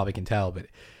 You probably can tell, but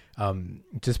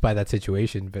just by that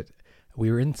situation, but we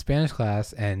were in Spanish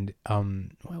class, and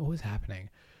what was happening?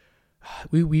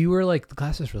 We were like, the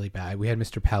class was really bad. We had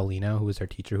Mr. Paulino, who was our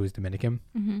teacher, who was Dominican,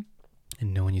 and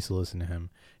no one used to listen to him.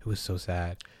 It was so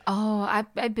sad. Oh,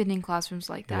 I've been in classrooms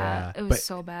like that. Yeah, it was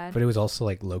so bad. But it was also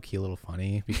like low key a little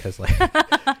funny because like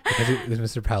because it was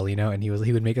Mr. Paulino, and he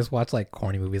would make us watch like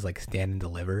corny movies like Stand and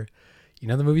Deliver. You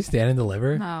know the movie Stand and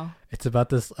Deliver? No. It's about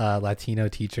this Latino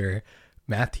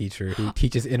math teacher who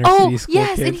teaches inner city school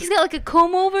kids. And he's got like a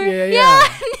comb over. Yeah.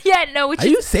 Yeah, no. Are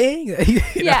you saying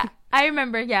that? Yeah, I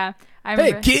remember. Yeah, I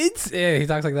remember. Hey, kids! Yeah, he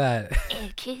talks like that.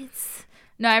 Hey, kids.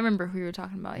 No, I remember who you were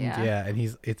talking about. Yeah. Yeah, and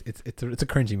it's a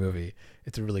cringy movie.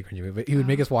 It's a really cringy movie. But he would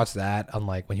make us watch that,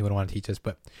 unlike when he would want to teach us.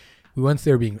 But we went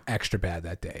there being extra bad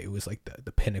that day. It was like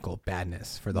the pinnacle of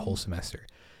badness for the whole semester.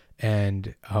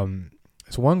 And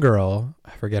this one girl, I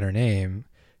forget her name.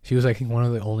 She was like one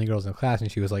of the only girls in the class,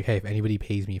 and she was like, "Hey, if anybody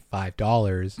pays me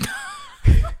 $5,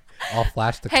 I'll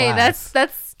flash the class."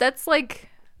 Hey, that's like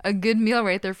a good meal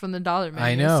right there from the dollar menu.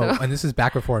 I know, and this is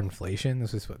back before inflation.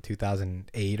 This was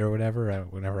 2008 or whatever.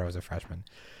 Whenever I was a freshman,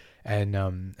 and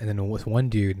then with one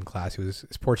dude in class who was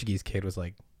this Portuguese kid was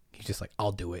like, he's just like,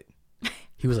 "I'll do it."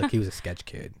 He was like, he was a sketch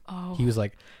kid. Oh. He was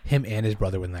like, him and his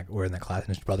brother were in that class,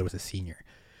 and his brother was a senior.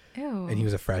 Ew. And he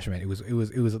was a freshman. It was.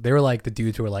 They were like the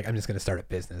dudes who were like, I'm just gonna start a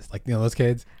business. Like, those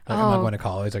kids. Like, I'm not going to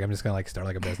college. Like, I'm just gonna like start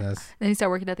like a business. Then you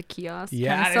start working at the kiosk.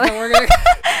 Yeah.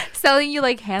 Selling you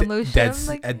like hand lotion.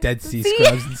 Dead Sea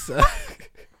scrubs and stuff.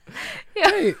 Yeah.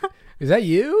 Hey, is that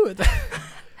you? What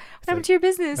happened to your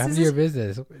business? What happened to your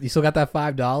business? You still got that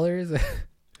 $5?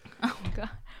 Oh my God.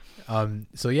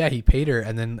 So yeah, he paid her,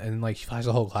 and then like she flashed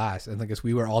the whole class, and I guess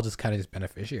we were all just kind of just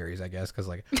beneficiaries, I guess, because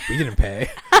like we didn't pay.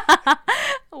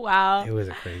 Wow. It was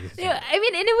a crazy story. Yeah, I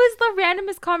mean, and it was the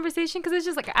randomest conversation because it's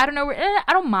just like I don't know. I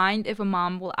don't mind if a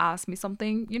mom will ask me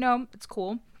something. You know, it's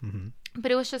cool. Mm-hmm.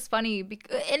 But it was just funny,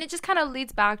 and it just kind of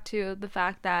leads back to the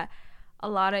fact that a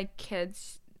lot of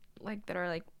kids like that are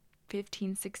like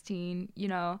 15, 16, you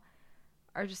know,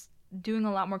 are just doing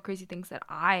a lot more crazy things that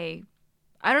I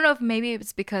don't know if maybe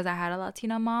it's because I had a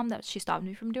Latina mom that she stopped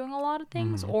me from doing a lot of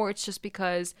things, or it's just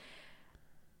because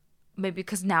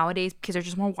nowadays kids are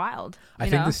just more wild. I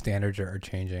think the standards are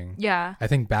changing. Yeah. I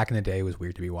think back in the day it was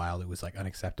weird to be wild. It was like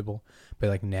unacceptable. But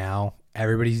like now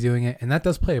everybody's doing it, and that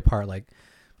does play a part. Like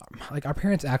our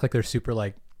parents act like they're super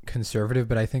like conservative,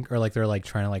 but I think, or like they're like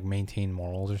trying to like maintain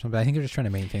morals or something. I think they're just trying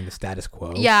to maintain the status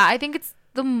quo. Yeah, I think it's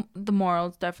the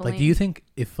morals, definitely. Like, do you think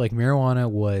if like marijuana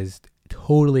was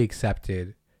totally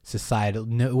accepted societal,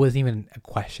 no, it wasn't even a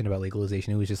question about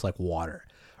legalization, it was just like water,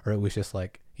 or it was just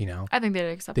like, you know, I think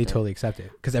they'd accept it. Totally accept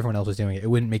it because everyone else was doing it. It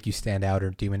wouldn't make you stand out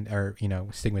or you know,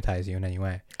 stigmatize you in any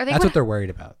way. I think that's what they're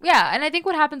worried about. Yeah, and I think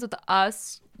what happens with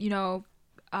us, you know,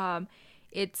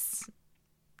 it's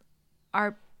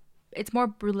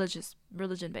more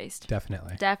religion based.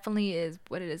 Definitely is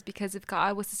what it is, because if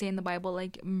God was to say in the Bible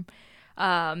like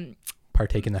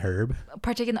partake in the herb,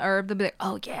 they'll be like,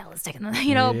 oh yeah, let's take it,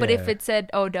 you know. Yeah. But if it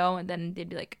said oh no, and then they'd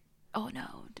be like, oh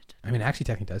no. I mean, actually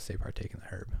technically does say partake in the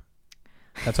herb.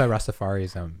 That's why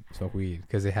Rastafaris smoke weed,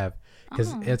 because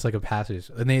it's like a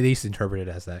passage, and they used to interpret it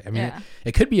as that. I mean,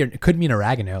 it could mean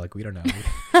oregano, like we don't know.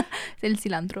 El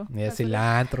cilantro. Yeah,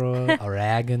 cilantro,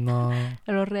 oregano,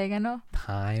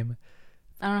 thyme.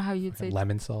 I don't know how you'd say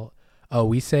lemon salt. Oh,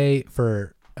 we say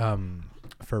for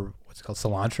what's it called,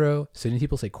 cilantro. Sydney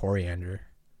people say coriander.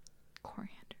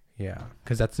 Yeah,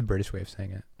 because that's the British way of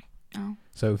saying it. Oh.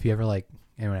 So if you ever like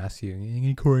anyone asks you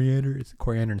need coriander, it's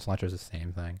coriander and cilantro is the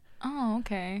same thing. Oh,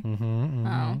 okay.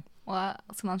 Oh, well,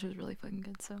 cilantro is really fucking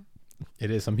good. So it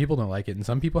is. Some people don't like it, and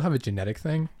some people have a genetic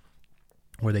thing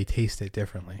where they taste it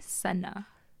differently. Senna,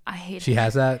 I hate it. She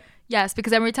has that? Yes,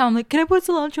 because every time I'm like, can I put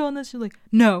cilantro on this? She's like,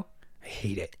 no. I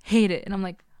hate it. And I'm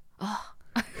like, oh.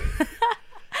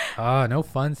 No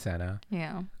fun, Senna.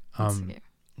 Yeah.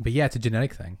 But yeah, it's a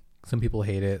genetic thing. Some people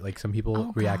hate it. Like some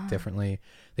people react differently.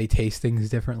 They taste things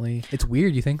differently. It's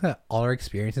weird. You think that all our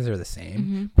experiences are the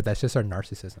same, but that's just our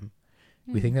narcissism.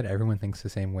 We think that everyone thinks the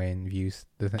same way and views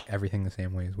everything the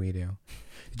same way as we do.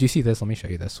 Did you see this? Let me show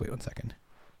you this. Wait 1 second.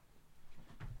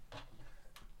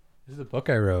 This is a book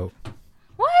I wrote.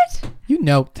 What? You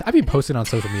know, I've been posting on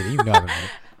social media. You know I've been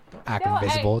acting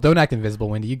invisible. Don't act invisible,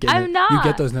 Wendy. You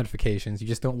get those notifications. You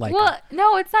just don't like them.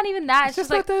 No, it's not even that. It's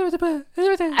just like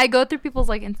I go through people's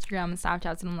like Instagram and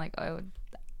Snapchats, and I'm like, oh.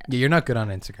 Yeah, you're not good on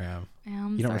Instagram. Yeah,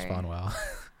 you don't respond well.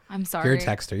 I'm sorry. You're a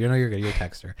texter. You know you're good. You're a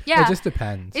texter. Yeah. It just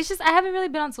depends. It's just I haven't really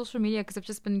been on social media because I've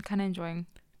just been kind of enjoying.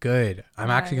 Good. I'm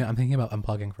thinking about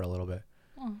unplugging for a little bit.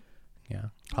 Oh. Yeah.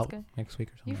 That's good. Next week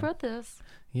or something. You wrote this.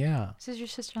 Yeah. This is your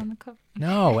sister on the cover.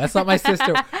 No, that's not my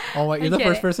sister. Oh, wait, you're the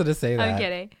first person to say that. I'm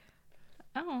kidding.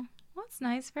 Oh, that's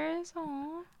nice, Ferris.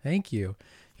 Oh. Thank you.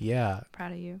 Yeah.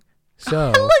 Proud of you. So.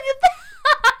 Look at that.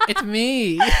 It's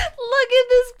me. Look at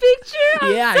this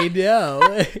picture. Yeah, I know.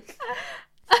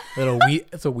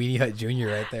 It's a Weenie Hut Jr.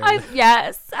 right there.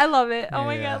 Yes, I love it. Oh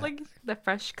my god, like the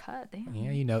fresh cut. Damn.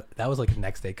 Yeah, you know, that was like a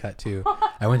next day cut too.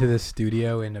 I went to this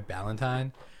studio in a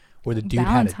Ballantine where the dude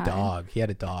had a dog. He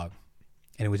had a dog,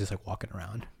 and it was just like walking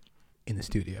around in the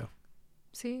studio.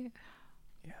 See?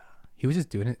 Yeah, he was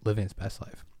just living his best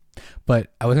life.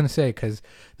 But I was gonna say, because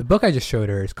the book I just showed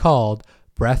her is called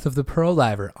Breath of the Pearl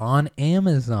Diver on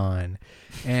Amazon,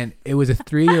 and it was a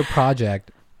 3-year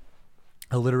project.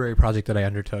 A literary project that I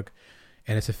undertook,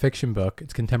 and it's a fiction book.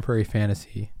 It's contemporary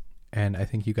fantasy, and I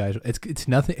think you guys, it's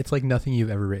nothing. It's like nothing you've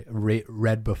ever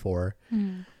read before.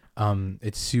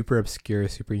 It's super obscure,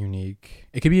 super unique.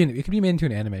 It could be made into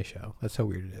an anime show. That's how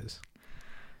weird it is.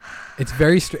 It's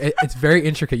very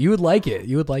intricate. You would like it.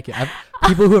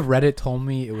 People who have read it told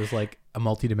me it was like a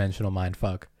multi-dimensional mind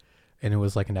fuck, and it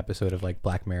was like an episode of like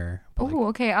Black Mirror. Oh, like,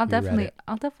 okay. I'll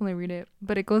definitely read it.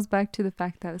 But it goes back to the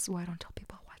fact that this is why I don't tell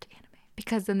people.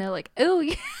 Because then they're like, oh,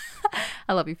 yeah.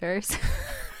 I love you, Ferris.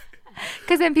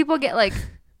 Because then people get like,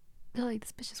 they're like,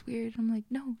 this bitch is weird. I'm like,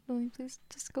 no, please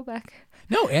just go back.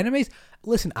 No, animes.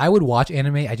 Listen, I would watch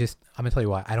anime. I'm going to tell you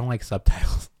why. I don't like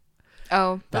subtitles.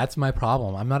 Oh. That's my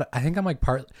problem. I think I'm like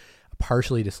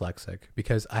partially dyslexic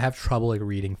because I have trouble like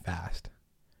reading fast.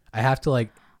 I have to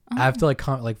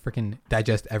freaking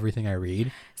digest everything I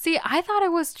read. See, I thought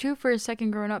it was true for a second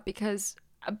growing up because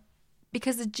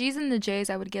the G's and the J's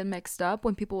I would get mixed up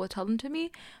when people would tell them to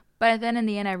me. But then in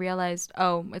the end, I realized,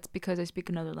 oh, it's because I speak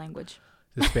another language.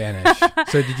 The Spanish.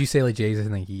 So did you say like Jesus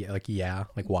and like yeah,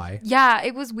 like why? Yeah,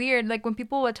 it was weird. Like when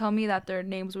people would tell me that their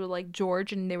names were like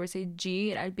George and they would say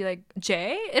G, and I'd be like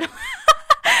J, and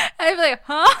I'd be like,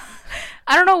 huh?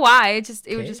 I don't know why.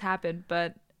 It would just happen.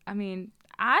 But I mean,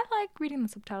 I like reading the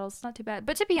subtitles. It's not too bad.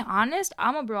 But to be honest,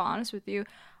 I'm gonna be real honest with you.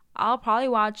 I'll probably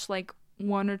watch like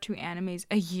 1 or 2 animes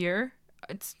a year.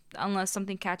 It's unless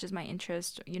something catches my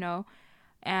interest, you know.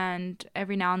 And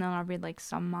every now and then I'll read like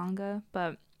some manga,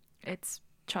 but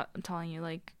I'm telling you,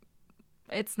 like,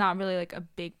 it's not really like a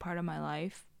big part of my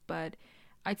life, but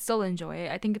I still enjoy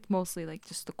it. I think it's mostly like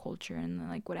just the culture and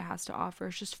like what it has to offer.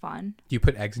 It's just fun. Do you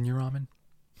put eggs in your ramen?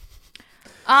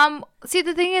 See,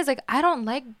 the thing is, like, I don't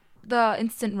like the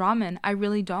instant ramen. I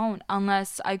really don't,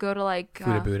 unless I go to like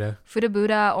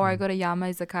Fudabuda or I go to Yama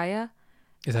Izakaya.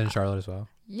 Is that in Charlotte as well?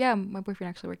 Yeah, my boyfriend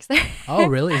actually works there. Oh,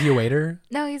 really? Is he a waiter?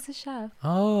 No, he's a chef.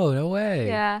 Oh, no way.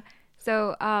 Yeah.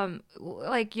 So,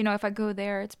 like, you know, if I go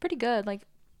there, it's pretty good. Like,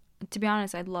 to be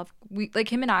honest,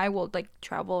 him and I will like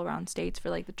travel around states for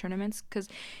like the tournaments because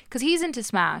he's into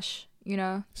Smash, you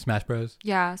know. Smash Bros.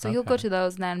 Yeah, so he'll go to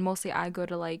those, and then mostly I go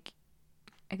to like,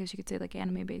 I guess you could say like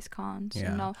anime based cons.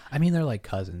 Yeah. You know? I mean, they're like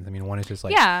cousins. I mean, one is just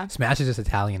like Smash is just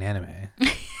Italian anime.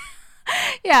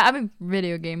 Yeah, I mean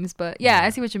video games, but yeah,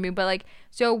 I see what you mean. But like,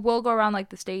 so we'll go around like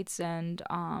the states, and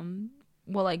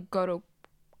we'll like go to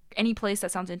any place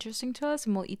that sounds interesting to us,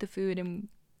 and we'll eat the food, and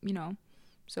you know.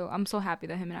 So I'm so happy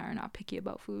that him and I are not picky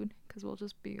about food because we'll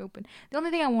just be open. The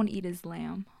only thing I won't eat is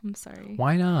lamb. I'm sorry.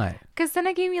 Why not? Because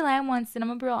Senna gave me lamb once, and I'm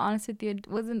gonna be real honest with you, it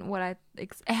wasn't what it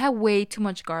had way too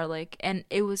much garlic, and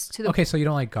it was to the. Okay, so you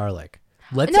don't like garlic.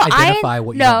 Let's identify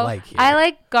what you don't like here. I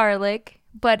like garlic,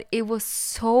 but it was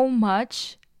so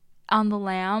much on the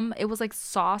lamb. It was like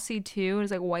saucy too. It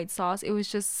was like white sauce. It was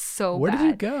just so Where bad. did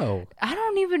you go? I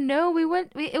don't even know.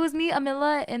 It was me,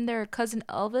 Amila, and their cousin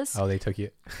Elvis. Oh, they took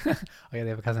you. Oh yeah, they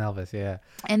have a cousin Elvis. Yeah.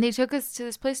 And they took us to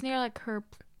this place near like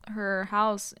her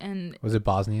house, and was it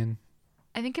Bosnian?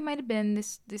 I think it might have been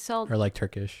they sell or like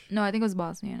Turkish. No, I think it was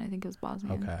Bosnian.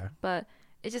 Okay. But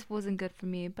it just wasn't good for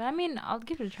me. But I mean, I'll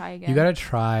give it a try again. You gotta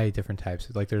try different types.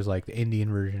 Like there's like the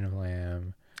Indian version of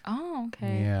lamb. Oh,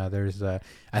 okay. Yeah, there's I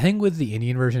think with the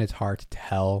Indian version, it's hard to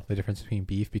tell the difference between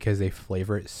beef because they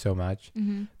flavor it so much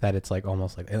that it's like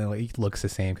almost like it looks the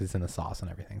same because it's in the sauce and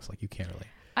everything. So like you can't really.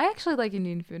 I actually like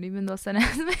Indian food, even though Sen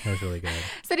has me. That was really good.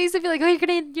 Sen used to be like, "Oh,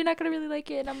 you're not gonna really like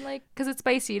it," and I'm like, "Cause it's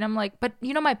spicy," and I'm like, "But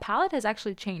you know, my palate has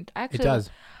actually changed. It does.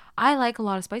 I like a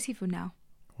lot of spicy food now."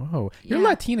 Whoa, you're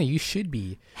Latina. You should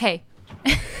be. Hey,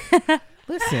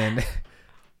 listen.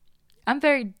 I'm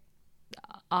very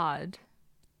odd.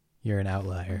 You're an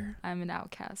outlier. I'm an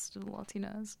outcast of the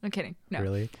Latinas. I'm kidding. No.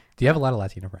 Really? Do you have a lot of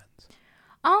Latino friends?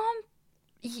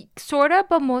 Sorta,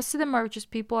 but most of them are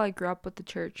just people I grew up with the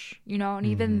church, you know. And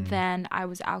even then, I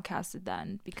was outcasted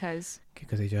then because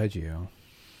they judge you.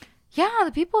 Yeah,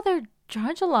 the people there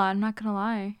judge a lot. I'm not gonna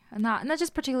lie, and not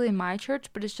just particularly in my church,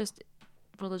 but it's just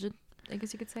religion, I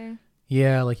guess you could say.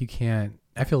 Yeah, like you can't.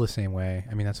 I feel the same way.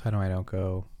 I mean, that's why I don't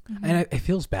go, and it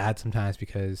feels bad sometimes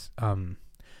because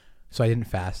so I didn't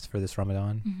fast for this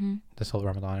Ramadan, this whole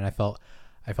Ramadan, and I felt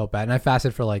bad, and I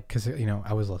fasted for like because you know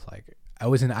I was like I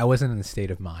wasn't in the state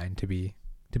of mind to be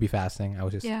fasting. I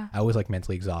was just I was like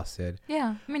mentally exhausted.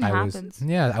 Yeah, I mean it happens.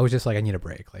 I was just like I need a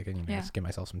break, like I need to just give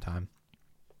myself some time.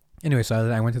 Anyway,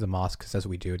 so I went to the mosque because that's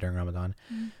what we do during Ramadan.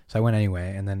 So I went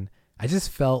anyway, and then I just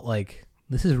felt like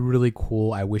this is really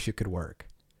cool. I wish it could work,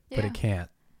 but it can't.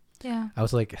 Yeah. I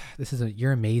was like,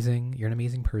 you're amazing. You're an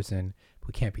amazing person. But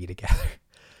we can't be together.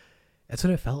 That's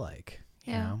what it felt like.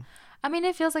 You know? I mean,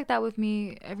 it feels like that with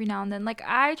me every now and then. Like,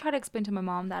 I try to explain to my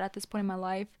mom that at this point in my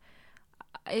life,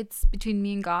 it's between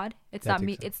me and God. It's not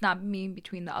me. It's not me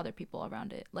between the other people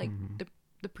around it. Like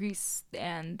the priests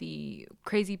and the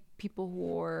crazy people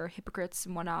who are hypocrites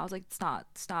and whatnot. I was like, it's not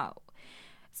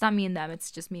me and them. It's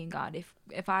just me and God.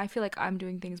 If I feel like I'm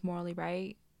doing things morally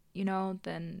right, you know,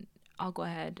 then I'll go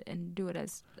ahead and do it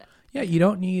as. Yeah, you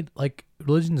don't need like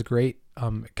religion's great.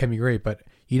 Can be great, but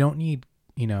you don't need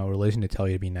religion to tell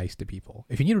you to be nice to people.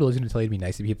 If you need religion to tell you to be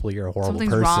nice to people, you're a horrible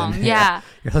Something's person. Wrong. Yeah.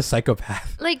 You're a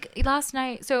psychopath. Like last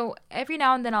night, so every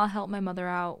now and then I'll help my mother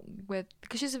out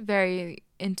because she's very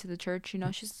into the church, you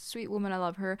know. She's a sweet woman. I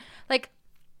love her. Like,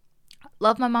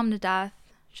 love my mom to death.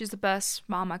 She's the best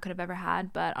mom I could have ever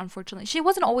had, but unfortunately, she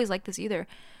wasn't always like this either.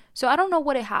 So I don't know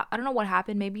what I don't know what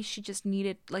happened. Maybe she just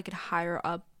needed like a higher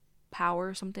up power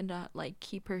or something to like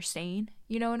keep her it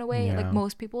in a way, like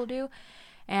most people do.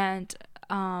 And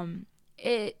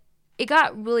it it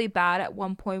got really bad at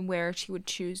one point where she would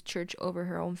choose church over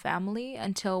her own family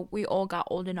until we all got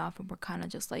old enough and we're kind of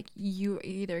just like, you're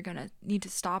either gonna need to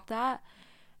stop that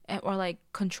or like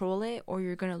control it, or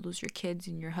you're gonna lose your kids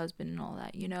and your husband and all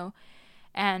that, you know.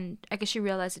 And I guess she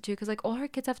realized it too, because like all her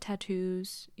kids have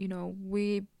tattoos, you know.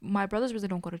 My brothers really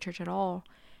don't go to church at all,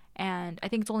 and I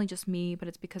think it's only just me, but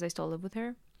it's because I still live with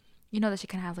her, you know, that she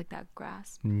kind of has like that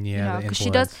grasp. Yeah, you know, because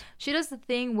she does the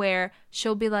thing where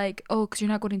she'll be like, oh, because you're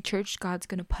not going to church, God's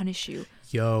gonna punish you.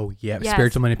 Yo, yeah, Yes.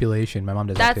 spiritual manipulation. My mom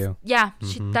does that too. Yeah,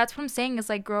 that's what I'm saying. It's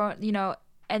like growing, you know,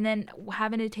 and then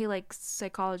having to take like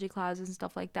psychology classes and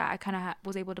stuff like that. I kind of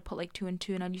was able to put like 2 and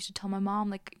 2, and I used to tell my mom,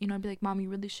 like, you know, I'd be like, Mom, you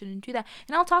really shouldn't do that.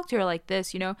 And I'll talk to her like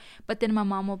this, you know, but then my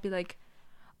mom will be like,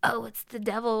 oh, it's the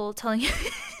devil telling you. And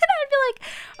I'd be like,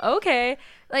 okay.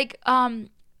 Like,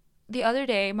 the other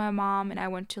day, my mom and I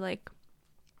went to like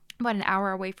about an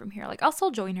hour away from here. Like, I'll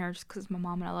still join her just because it's my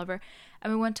mom and I love her.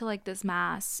 And we went to like this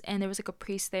mass, and there was like a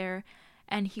priest there,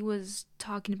 and he was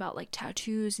talking about like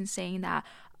tattoos and saying that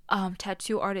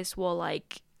tattoo artists will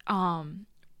like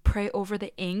pray over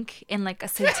the ink in like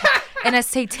in a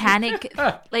satanic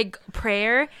like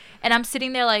prayer. And I'm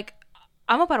sitting there like,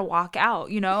 I'm about to walk out,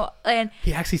 you know. And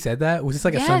he actually said that? Was this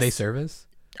like a Sunday service?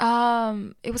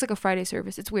 It was like a Friday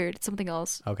service. It's weird. It's something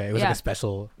else. Okay, it was like a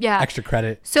special Yeah. extra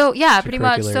credit. So yeah, pretty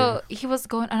much. So he was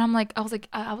going, and I'm like, I was like,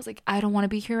 I don't want to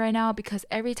be here right now, because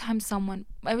every time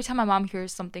my mom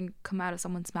hears something come out of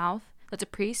someone's mouth that's a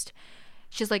priest,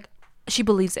 she's like, she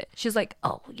believes it. She's like,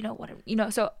 oh, you know what, you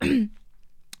know. So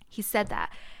he said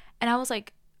that, and I was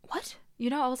like, what?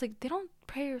 You know, I was like, they don't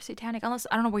pray or satanic unless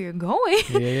I don't know where you're going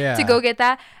to go get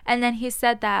that. And then he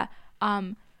said that,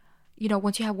 you know,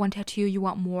 once you have one tattoo, you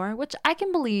want more, which I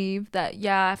can believe that.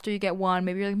 Yeah, after you get one,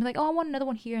 maybe you're gonna be like, oh, I want another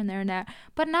one here and there and there.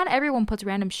 But not everyone puts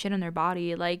random shit on their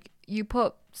body. Like, you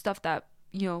put stuff that,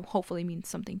 you know, hopefully means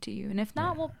something to you. And if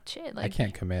not, well, shit. Like, I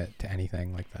can't commit to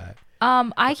anything like that.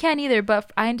 I can't either,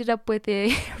 but I ended up with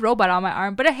a robot on my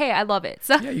arm. But hey, I love it.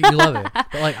 So yeah, you love it.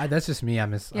 But like, that's just me.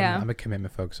 I'm a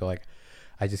commitment folk. So like,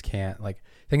 I just can't. Like,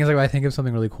 thing is, like, when I think of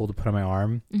something really cool to put on my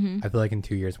arm, I feel like in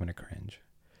 2 years I'm gonna cringe.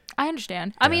 I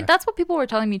understand. Yeah. I mean, that's what people were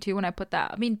telling me too when I put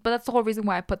that. I mean, but that's the whole reason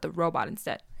why I put the robot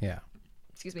instead. Yeah.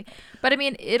 Excuse me. But I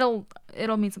mean, it'll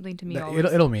mean something to me.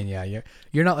 It'll mean, yeah.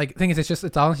 You're not like, thing is,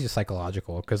 it's honestly just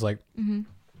psychological, because like.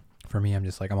 For me, I'm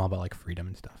just like, I'm all about like freedom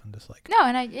and stuff. I'm just like, no,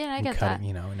 and I get that.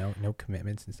 You know, no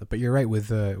commitments and stuff. But you're right with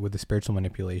the spiritual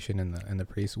manipulation and the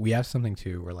priest. We have something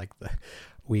too where like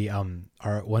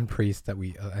our one priest that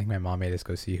I think my mom made us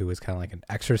go see, who was kind of like an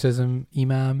exorcism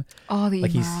imam. Oh, the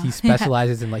like imam. he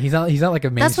specializes in like he's not like a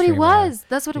mainstream. That's what he was.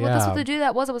 That's what the dude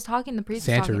that was. I was talking. The priest.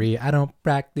 Santeria. I don't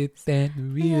practice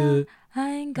Santeria. Yeah, I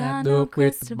ain't got no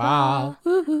crystal ball. I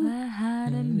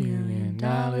had $1 million,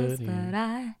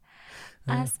 but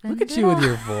look at you with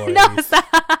your voice. No, stop.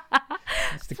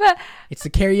 It's the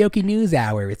karaoke news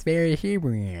hour. It's very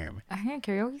human. I hear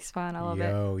karaoke's fun. I love it.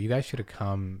 Yo, you guys should have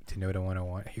come to Noda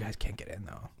 101. You guys can't get in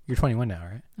though. You're 21 now,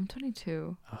 right? I'm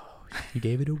 22. Oh, you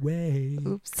gave it away.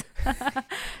 Oops.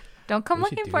 Don't come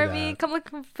looking for me. Come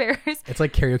looking for Ferris. It's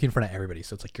like karaoke in front of everybody,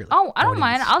 so it's like you're like, oh, I don't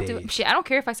mind. I'll do it. Shit, I don't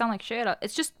care if I sound like shit.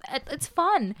 It's just, it's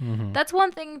fun. Mm-hmm. That's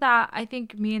one thing that I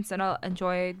think me and Senna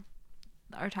enjoyed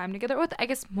our time together with, I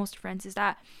guess most friends, is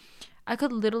that I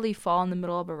could literally fall in the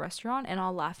middle of a restaurant and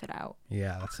I'll laugh it out.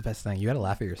 Yeah, that's the best thing. You gotta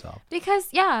laugh at yourself. Because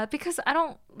I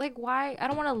don't like, why I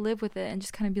don't want to live with it and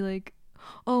just kind of be like,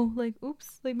 oh, like,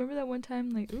 oops, like, remember that one time,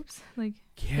 like, oops, like,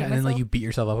 yeah, and then like you beat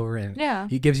yourself up over it, and yeah,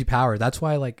 it gives you power. That's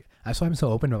why I'm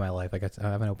so open to my life. Like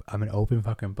I'm an open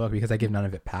fucking book, because I give none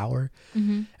of it power.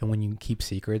 Mm-hmm. And when you keep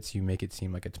secrets, you make it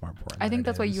seem like it's more important. I think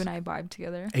that's why you and I vibe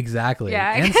together. Exactly.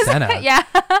 Yeah. And Senna. Yeah.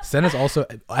 Senna's also.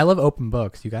 I love open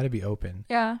books. You got to be open.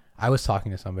 Yeah. I was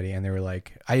talking to somebody, and they were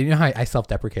like, you know how I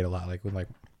self-deprecate a lot, like with like,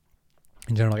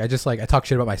 in general, like I talk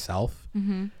shit about myself.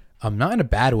 Mm-hmm. Not in a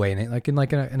bad way,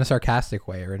 in a sarcastic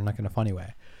way, or in like in a funny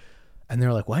way. And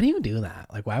they're like, why do you do that?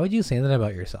 Like, why would you say that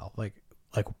about yourself? Like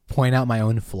point out my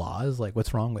own flaws. Like,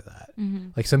 what's wrong with that?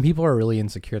 Mm-hmm. Like, some people are really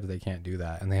insecure that they can't do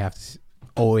that, and they have to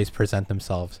always present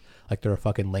themselves like they're a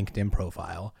fucking LinkedIn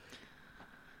profile.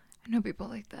 I know people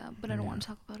like that, but I don't want to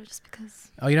talk about it just because.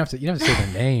 Oh, you don't have to say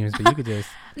their names, but you could just.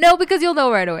 No, because you'll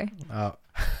know right away. Oh.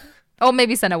 Oh,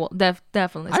 maybe Senna will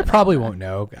definitely. I probably won't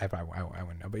know. I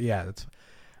wouldn't know, but yeah, that's.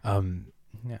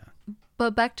 Yeah.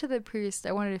 But back to the priest,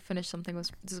 I wanted to finish something.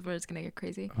 This is where it's gonna get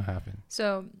crazy. What happened?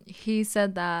 So he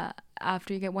said that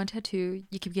after you get one tattoo,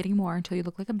 you keep getting more until you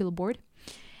look like a billboard,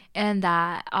 and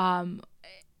that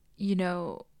you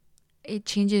know, it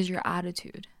changes your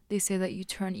attitude. They say that you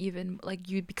turn even, like,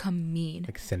 you become mean,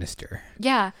 like sinister.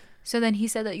 Yeah. So then he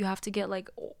said that you have to get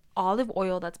olive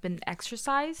oil that's been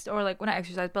exorcised, or like, well, not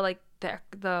exercised, but like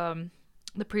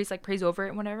the priest like prays over it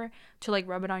and whatever, to like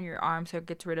rub it on your arm so it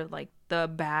gets rid of like the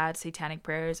bad satanic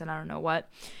prayers and I don't know what.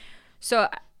 So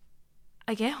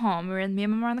I get home, me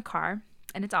and mom are in the car,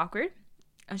 and it's awkward.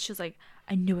 And she was like,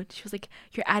 I knew it. She was like,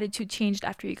 your attitude changed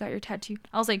after you got your tattoo.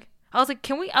 I was like,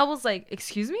 can we? I was like,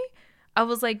 excuse me? I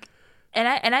was like, and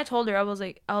I told her, I was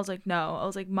like, no. I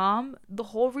was like, Mom, the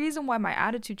whole reason why my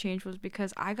attitude changed was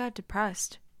because I got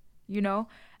depressed. You know,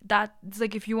 that's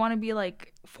like, if you want to be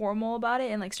like formal about it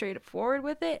and like straightforward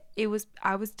with it,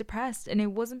 I was depressed, and it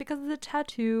wasn't because of the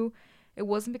tattoo. It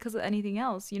wasn't because of anything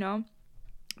else, you know,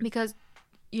 because,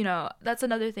 you know, that's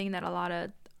another thing that a lot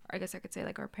of, I guess I could say,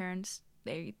 like, our parents,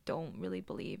 they don't really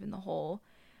believe in the whole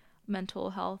mental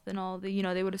health and all the, you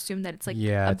know, they would assume that it's like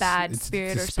a bad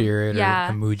spirit or something. Or a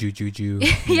muju juju.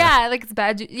 Yeah, like it's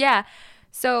bad. Yeah.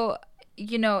 So,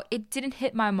 you know, it didn't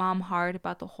hit my mom hard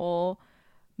about the whole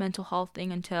mental health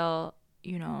thing until,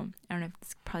 you know, I don't know if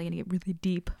it's probably gonna get really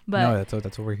deep, but no,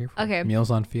 that's what we're here for. Okay. Meals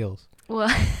on Feels.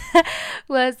 Well,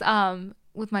 was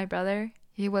with my brother.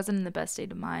 He wasn't in the best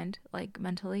state of mind, like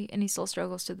mentally, and he still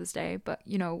struggles to this day, but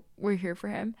you know, we're here for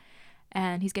him,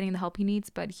 and he's getting the help he needs.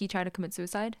 But he tried to commit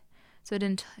suicide, so it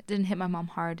didn't hit my mom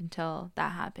hard until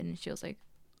that happened, and she was like,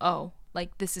 oh,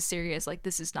 like, this is serious, like,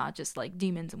 this is not just like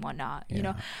demons and whatnot. You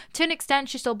know, to an extent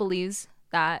she still believes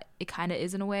that it kind of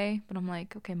is in a way, but I'm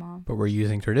like, okay, Mom, but we're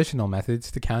using traditional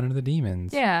methods to counter the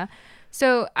demons. Yeah.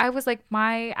 So I was like,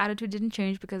 my attitude didn't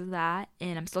change because of that,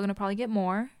 and I'm still gonna probably get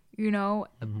more, you know,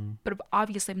 but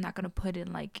obviously I'm not gonna put it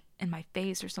like in my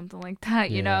face or something like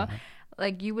that, you know,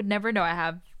 like, you would never know I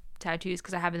have tattoos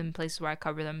because I have them in places where I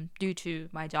cover them due to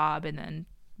my job and then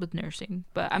with nursing,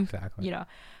 but I'm you know,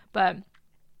 but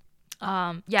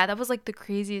yeah, that was like the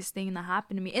craziest thing that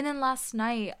happened to me. And then last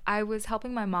night I was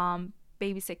helping my mom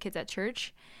babysit kids at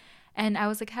church, and I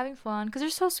was like having fun because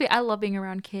they're so sweet. I love being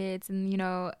around kids, and you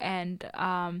know, and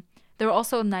they were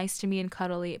also nice to me and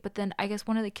cuddly. But then I guess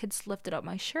one of the kids lifted up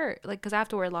my shirt, like, because I have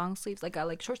to wear long sleeves, like I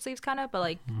like short sleeves kind of, but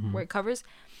like where it covers.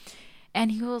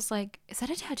 And he was like, "Is that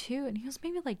a tattoo?" And he was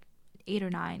maybe like 8 or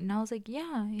 9, and I was like,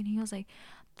 "Yeah." And he was like,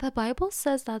 "The Bible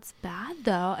says that's bad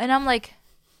though." And I'm like,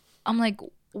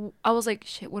 I was like,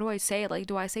 shit, what do I say? Like,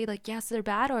 do I say like, yes, they're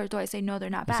bad, or do I say no, they're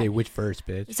not bad? You say which verse,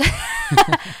 bitch?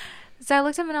 So I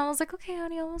looked at him and I was like, okay,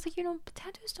 honey. I was like, you know,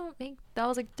 tattoos don't make, I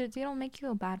was like, they don't make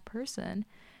you a bad person.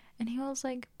 And he was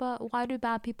like, but why do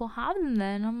bad people have them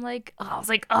then? I'm like, oh, I was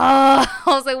like,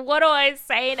 what do I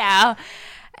say now?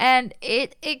 And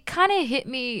it kind of hit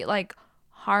me like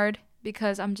hard,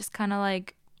 because I'm just kind of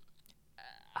like,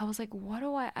 I was like, what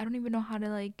do I don't even know how to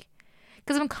like,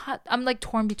 because I'm like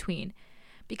torn between,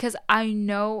 because I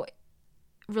know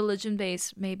religion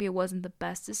based, maybe it wasn't the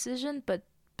best decision, but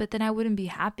then I wouldn't be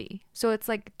happy. So it's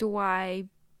like, do I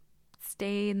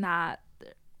stay in that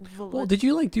religion? Well, did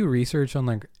you like do research on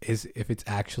like if it's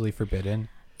actually forbidden?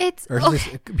 It's, or is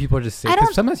this, people are just saying,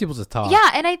 because sometimes people just talk. Yeah,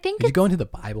 and I think did you go into the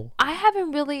Bible? I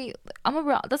haven't really.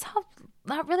 That's how,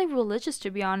 not really religious,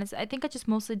 to be honest. I think I just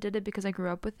mostly did it because I grew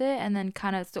up with it, and then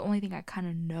kind of it's the only thing I kind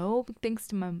of know thanks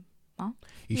to my mom.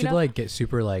 You should know? Like get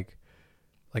super like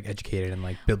educated in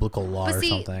like biblical law or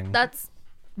something. That's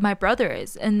my brother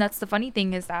is, and that's the funny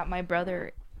thing is that my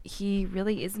brother, he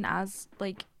really isn't as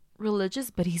like religious,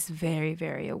 but he's very,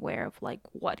 very aware of like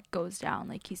what goes down.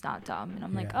 Like, he's not dumb. And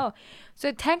I'm like, oh,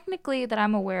 so technically that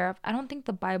I'm aware of, I don't think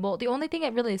the Bible, the only thing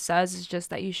it really says is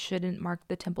just that you shouldn't mark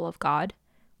the temple of God,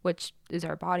 which is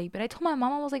our body. But I told my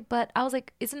mom, I was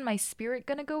like, isn't my spirit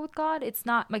gonna go with God? It's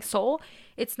not my soul.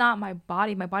 It's not my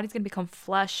body. My body's gonna become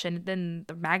flesh, and then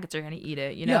the maggots are gonna eat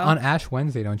it, you know? Yeah, on Ash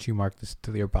Wednesday, don't you mark this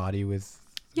to your body with...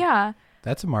 Yeah.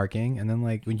 That's a marking. And then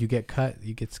like when you get cut,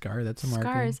 you get scarred. That's a marking.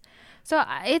 Scars. So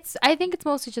I think it's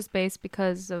mostly just based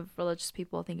because of religious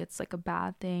people think it's like a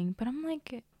bad thing. But I'm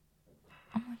like,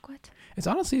 what? It's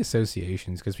honestly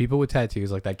associations, because people with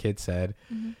tattoos, like that kid said,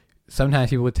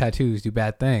 sometimes people with tattoos do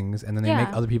bad things, and then they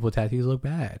make other people with tattoos look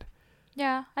bad.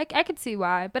 Yeah, I could see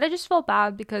why. But I just felt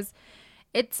bad because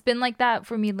it's been like that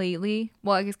for me lately.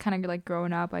 Well, I guess kind of like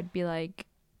growing up, I'd be like,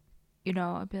 you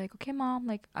know, I'd be like, okay, Mom,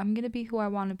 like, I'm going to be who I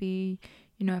want to be.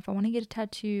 You know, if I want to get a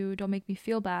tattoo, don't make me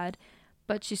feel bad.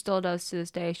 But she still does to this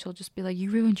day. She'll just be like,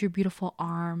 you ruined your beautiful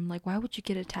arm. Like, why would you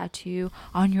get a tattoo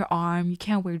on your arm? You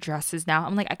can't wear dresses now.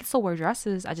 I'm like, I can still wear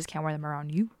dresses. I just can't wear them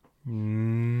around you.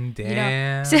 Damn. You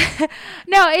know?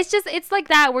 No, it's like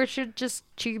that where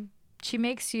she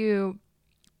makes you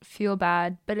feel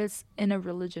bad, but it's in a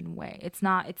religion way. It's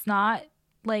not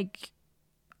like,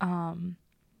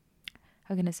 how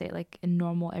how can I say it? Like in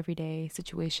normal everyday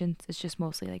situations, it's just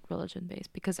mostly like religion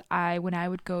based. Because when I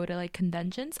would go to like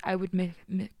conventions, I would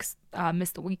miss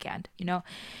the weekend, you know,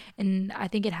 and I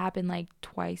think it happened like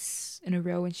twice in a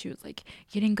row. And she was like,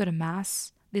 "You didn't go to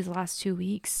mass these last 2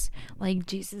 weeks. Like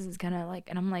Jesus is gonna like,"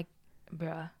 and I'm like,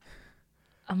 "Bruh,"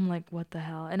 I'm like, "What the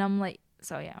hell?" And I'm like,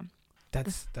 so yeah.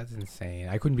 That's insane.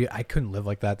 I couldn't live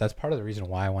like that. That's part of the reason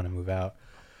why I want to move out.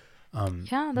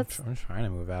 Yeah, that's. I'm trying to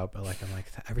move out, but like I'm like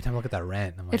every time I look at that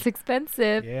rent, I'm like, It's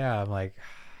expensive. yeah, I'm like,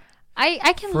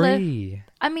 I can free. live.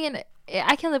 I mean,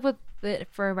 I can live with it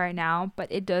for right now,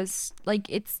 but it does like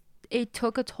it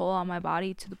took a toll on my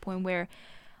body to the point where,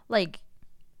 like,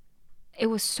 it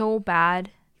was so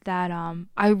bad that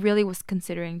I really was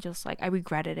considering just like I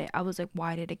regretted it. I was like,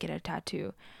 why did I get a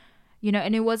tattoo? You know,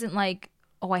 and it wasn't like,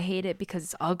 oh, I hate it because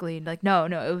it's ugly. Like, no,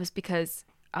 it was because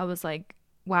I was like,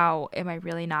 wow, am I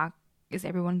really not? Is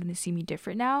everyone gonna see me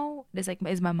different now? Is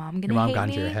my mom gonna Your mom hate got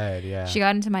me? into your head, yeah. She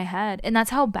got into my head, and that's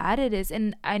how bad it is.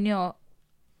 And I know,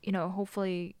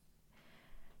 hopefully,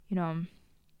 I don't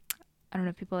know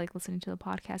if people like listening to the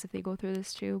podcast if they go through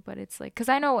this too, but it's like, because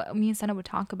I know me and Senna would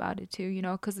talk about it too,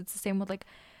 because it's the same with like,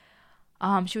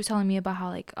 she was telling me about how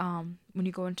like, when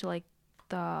you go into like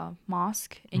the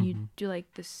mosque and you do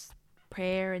like this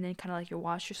prayer and then kind of like you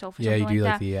wash yourself or something you do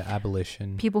like like that. the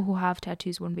abolition. People who have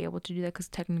tattoos wouldn't be able to do that because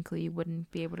technically you wouldn't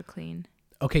be able to clean.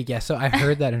 Okay, yeah, so I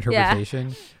heard that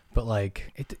interpretation, but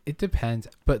like it depends.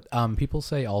 But people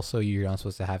say also you're not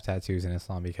supposed to have tattoos in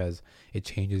Islam because it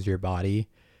changes your body.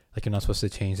 Like you're not supposed to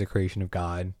change the creation of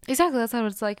God. Exactly, that's how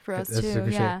it's like for us too.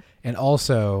 Yeah. And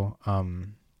also,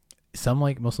 some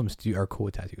like Muslims are cool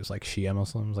with tattoos, like Shia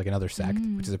Muslims, like another sect,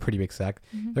 which is a pretty big sect.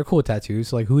 They're cool with tattoos.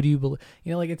 So like, who do you believe?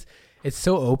 Like it's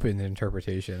so open to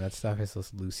interpretation. That stuff is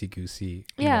just loosey goosey.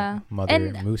 Mother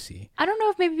and moosey. I don't know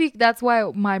if maybe that's why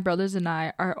my brothers and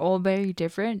I are all very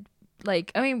different.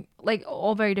 Like, I mean, like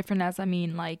all very different as I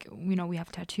mean, like, we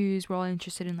have tattoos. We're all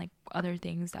interested in like other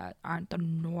things that aren't the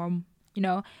norm,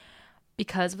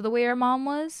 because of the way our mom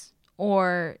was.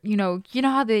 Or,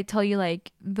 how they tell you,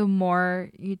 like, the more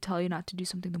you tell you not to do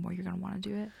something, the more you're going to want to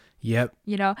do it. Yep.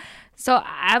 So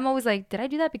I'm always like, did I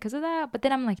do that because of that? But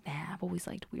then I'm like, nah, I've always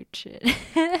liked weird shit.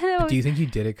 Do you think you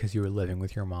did it because you were living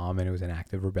with your mom and it was an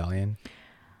act of rebellion?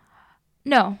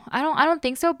 No, I don't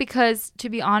think so. Because to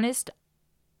be honest,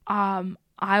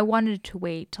 I wanted to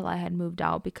wait till I had moved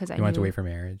out because You wanted to wait for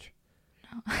marriage?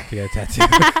 No. To get a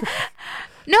tattoo?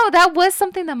 No, that was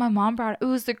something that my mom brought. It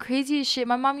was the craziest shit.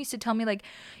 My mom used to tell me, like,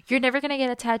 you're never going to get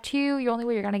a tattoo. The only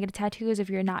way you're going to get a tattoo is if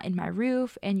you're not in my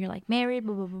roof and you're, like, married,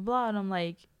 blah, blah, blah, blah. And I'm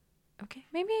like, okay,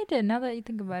 maybe I did now that you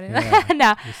think about it. Yeah.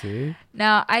 No. You see?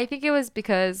 No, I think it was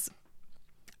because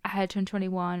I had turned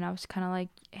 21. And I was kind of like,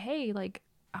 hey, like,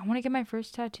 I want to get my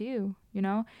first tattoo,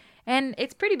 And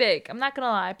it's pretty big. I'm not going to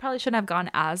lie. I probably shouldn't have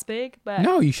gone as big, but.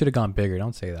 No, you should have gone bigger.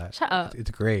 Don't say that. Shut up. It's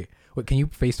great. Wait, can you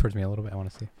face towards me a little bit? I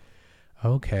want to see.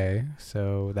 Okay,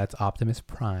 so that's Optimus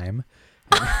Prime.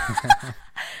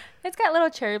 It's got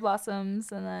little cherry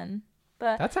blossoms and then,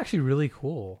 but that's actually really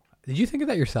cool. Did you think of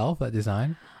that yourself, that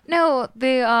design? No,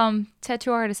 the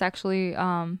tattoo artist actually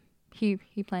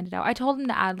he planned it out. I told him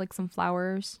to add like some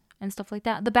flowers and stuff like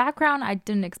that. The background I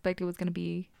didn't expect it was gonna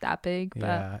be that big. But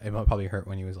Yeah, it might probably hurt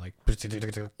when he was like,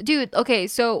 dude. Okay,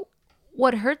 so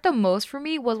what hurt the most for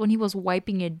me was when he was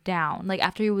wiping it down, like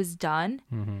after he was done,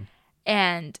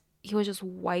 and he was just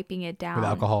wiping it down with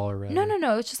alcohol or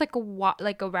no it's just like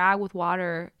a rag with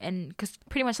water, and because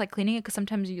pretty much like cleaning it because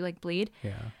sometimes you like bleed.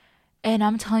 Yeah. And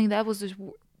I'm telling you, that was just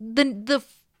the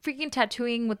freaking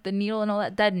tattooing with the needle and all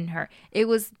that didn't hurt. It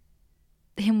was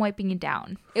him wiping it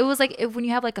down. It was like when you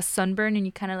have like a sunburn and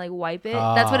you kind of like wipe it.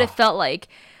 That's what it felt like.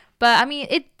 But I mean,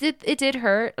 it did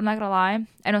hurt. I'm not gonna lie.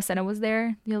 I know Senna was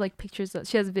there. Like pictures.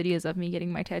 She has videos of me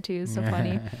getting my tattoos. So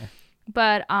funny.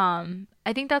 But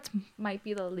I think that's might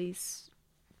be the least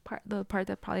part, the part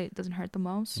that probably doesn't hurt the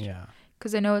most. Yeah.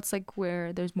 Because I know it's like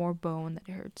where there's more bone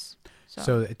that hurts.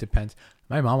 So it depends.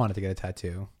 My mom wanted to get a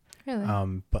tattoo. Really?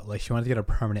 But like she wanted to get a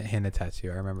permanent henna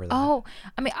tattoo. I remember that. Oh,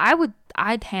 I mean,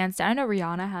 I'd hands down. I know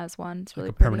Rihanna has one. It's really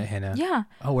like a pretty. permanent henna. Yeah.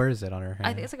 Oh, where is it on her hand?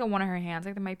 I think it's like on one of her hands.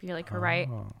 Like that might be like her right.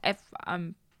 If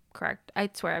I'm correct, I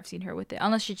swear I've seen her with it.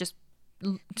 Unless she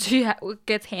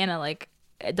gets henna like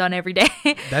done every day.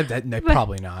 That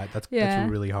probably not. That's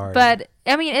really hard. But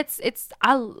I mean, it's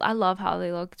I love how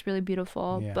they look. It's really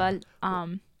beautiful. Yeah. But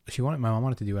my mom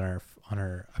wanted to do it on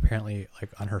her apparently like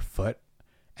on her foot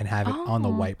and have it on the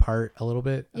white part a little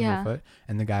bit of her foot.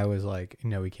 And the guy was like,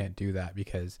 no, we can't do that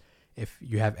because if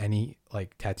you have any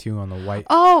like tattoo on the white,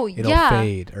 Oh, it'll yeah.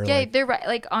 fade. Or Yeah, like, they're right,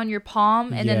 like on your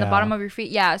palm and then the bottom Yeah. of your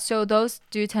feet. Yeah, so those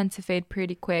do tend to fade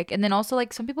pretty quick. And then also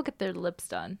like some people get their lips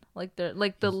done, like they're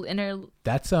like the inner.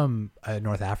 that's a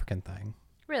North African thing.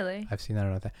 Really? I've seen that in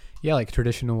North. Yeah, like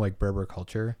traditional like Berber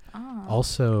culture. Oh.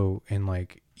 Also in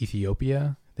like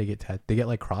Ethiopia, they get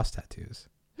like cross tattoos.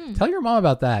 Hmm. Tell your mom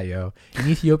about that, yo. In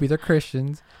Ethiopia, they're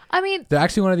Christians. I mean, They're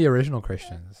actually one of the original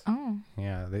Christians. oh,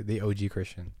 Yeah, the OG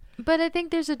Christian. but I think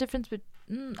there's a difference.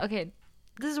 Okay,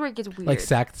 this is where it gets weird. Like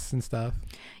sects and stuff.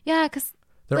 Yeah, cause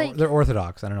They're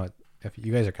Orthodox. I don't know if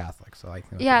you guys are Catholic, so like.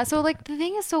 yeah, so like the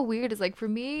thing is so weird is like for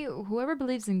me, whoever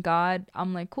believes in God,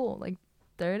 I'm like cool, like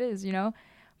there it is, you know.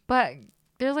 But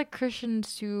there's like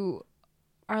Christians who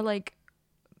are like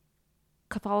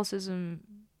Catholicism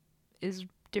is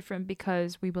different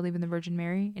because we believe in the Virgin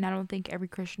Mary, and I don't think every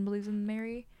Christian believes in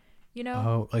Mary, you know,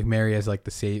 Oh, like Mary as like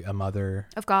a mother.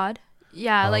 of God.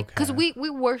 Yeah, like because Okay. we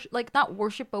worship, like not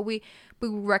worship, but we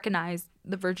recognize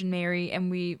the Virgin Mary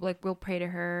and we like we'll pray to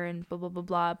her and blah blah blah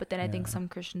blah. But then I think Yeah. some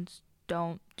Christians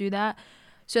don't do that.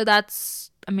 So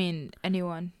that's, I mean,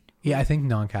 anyone Yeah, I think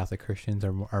non-Catholic Christians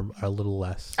are a little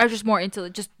less. are just more into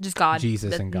just God,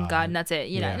 Jesus and God. and that's it,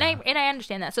 you know. Yeah. And I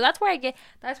understand that. So that's where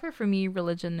that's where for me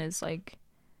religion is like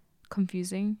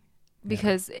confusing,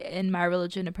 because in my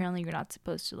religion apparently you're not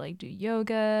supposed to like do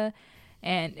yoga,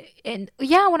 and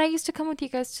yeah, when I used to come with you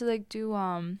guys to like do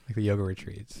Like the yoga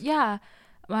retreats. yeah,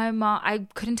 my mom, I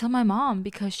couldn't tell my mom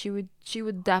because she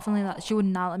would definitely not, she would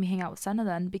not let me hang out with Senna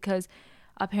then, because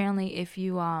apparently if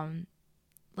you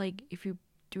like if you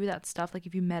do that stuff, like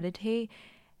if you meditate,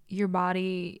 your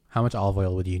body, How much olive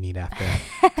oil would you need after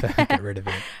that to get rid of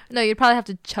it? no, you'd probably have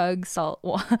to chug salt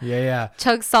Yeah.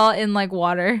 chug salt in like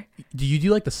water. Do you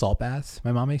do like the salt baths?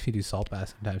 My mom makes me do salt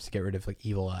baths sometimes to get rid of like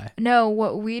evil eye. No,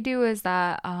 what we do is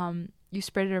that you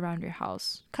spread it around your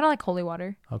house, kind of like holy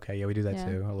water. Okay, yeah, we do that Yeah.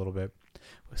 too a little bit.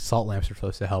 Salt lamps are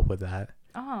supposed to help with that.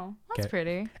 Oh, that's Okay.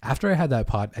 pretty. After I did that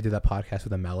podcast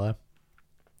with Amela,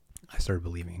 I started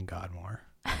believing in God more.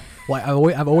 Well,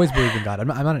 I've always believed in God. I'm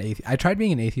not an atheist. I tried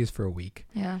being an atheist for a week,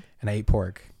 Yeah. and I ate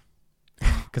pork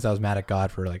because I was mad at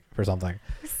God for something.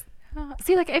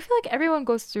 See, like I feel like everyone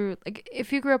goes through, like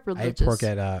if you grew up I ate religious. pork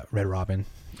at Red Robin.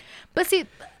 But see,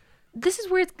 this is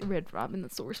where it's Red Robin.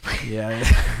 That's the worst part. Yeah,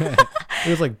 it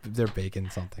was like they're baking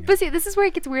something. But see, this is where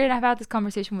it gets weird. And I've had this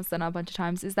conversation with Senna a bunch of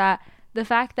times. Is that the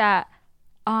fact that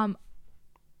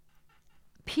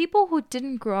people who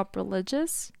didn't grow up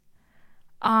religious,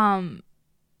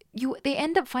 they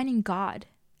end up finding God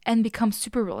and become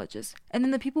super religious, and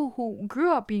then the people who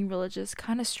grew up being religious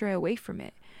kind of stray away from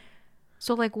it.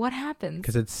 So like, what happens?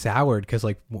 Because it's soured. Because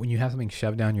like when you have something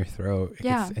shoved down your throat,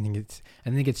 Yeah. and then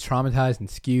it gets traumatized and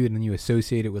skewed, and then you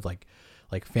associate it with like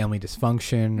family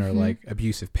dysfunction or Mhm. like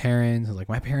abusive parents. And like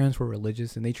my parents were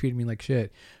religious and they treated me like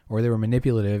shit, or they were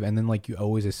manipulative, and then like you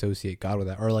always associate God with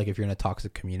that. Or like if you're in a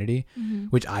toxic community,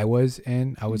 Mhm. which I was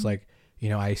in, I was Mhm. like,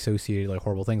 I associated like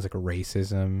horrible things like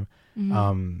racism,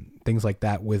 Mhm. things like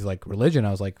that with like religion.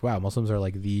 I was like, wow, Muslims are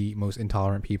like the most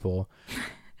intolerant people.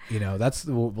 That's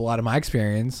a lot of my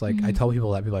experience. Like I Mhm. tell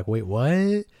people that, people are like, wait, what?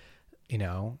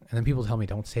 And then people tell me,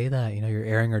 don't say that. You're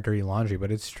airing our dirty laundry,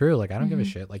 but it's true. Like I don't give a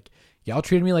Mhm. shit. Like y'all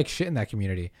treated me like shit in that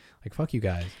community. Like fuck you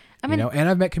guys. I mean, And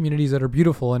I've met communities that are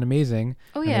beautiful and amazing.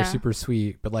 oh And yeah, they're super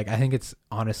sweet. But like I think it's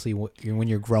honestly when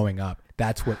you're growing up,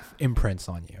 that's what imprints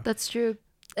on you. that's true.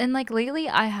 And like lately,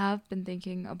 I have been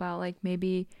thinking about like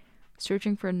maybe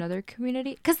searching for another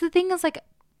community. Because the thing is, like,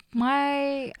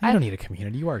 I don't need a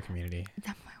community. You are a community.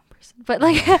 I'm my own person, but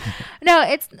like, no,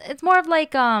 it's more of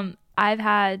like I've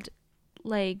had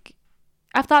like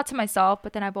I've thought to myself,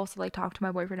 but then I've also like talked to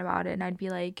my boyfriend about it, and I'd be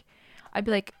like,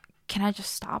 can I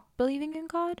just stop believing in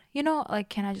God? Like,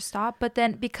 can I just stop? But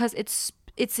then because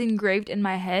it's engraved in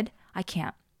my head, I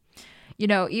can't.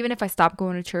 Even if I stop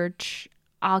going to church,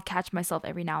 I'll catch myself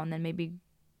every now and then maybe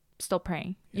still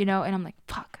praying, and I'm like,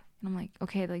 fuck. And I'm like,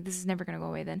 okay, like this is never going to go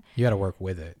away then. You got to work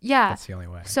with it. Yeah. That's the only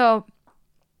way. So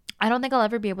I don't think I'll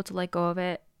ever be able to let go of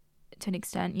it to an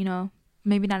extent,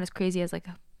 maybe not as crazy as like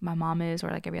my mom is or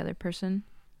like every other person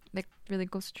that really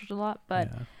goes to church a lot. But,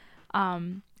 Yeah.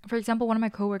 for example, one of my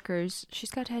coworkers, she's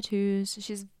got tattoos.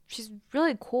 She's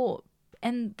really cool.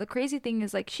 And the crazy thing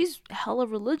is like, she's hella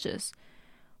religious,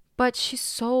 but she's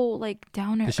so like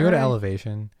down to Did she go to earth.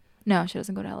 Elevation? No, she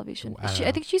doesn't go to Elevation. I don't I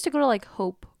know. think she used to go to like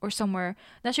Hope or somewhere.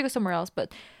 Now she goes somewhere else,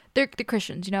 but they're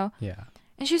Christians, Yeah.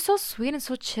 And she's so sweet and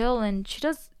so chill, and she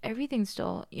does everything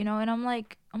still, And I'm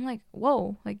like,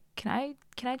 whoa, like, can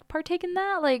I partake in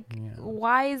that? Like, Yeah.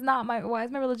 why is my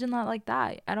religion not like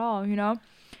that at all?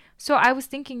 So I was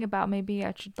thinking about maybe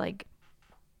I should like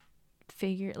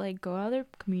figure like go to other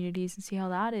communities and see how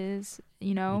that is,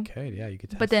 you know. You could, yeah, you could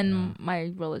test But then that.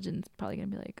 my religion's probably gonna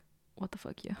be like, what the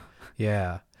fuck, you.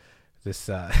 Yeah, this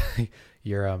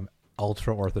your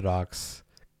ultra orthodox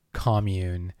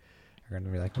commune are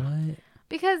gonna be like, what?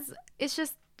 Because it's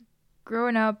just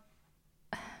growing up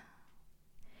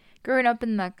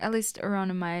in the, at least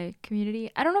around in my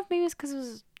community. I don't know if maybe it's because it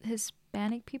was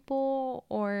Hispanic people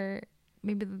or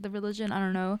maybe the religion. I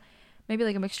don't know. Maybe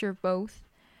like a mixture of both.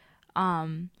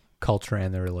 Culture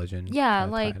and the religion. Yeah,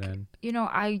 kinda like, tied in. you know,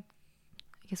 I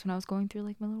guess when I was going through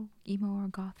like my little emo or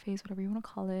goth phase, whatever you want to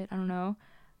call it, I don't know.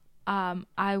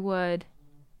 I would.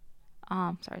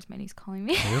 Sorry, it's my niece calling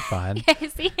me. You're fine. Yeah,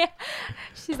 see,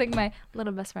 she's like my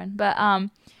little best friend. But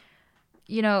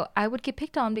you know, I would get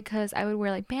picked on because I would wear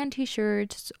like band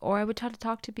T-shirts, or I would try to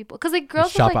talk to people because like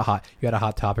girls Shop would, like, at hot. You had a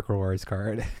Hot Topic rewards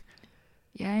card.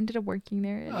 yeah, I ended up working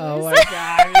there. Oh anyways. my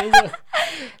god!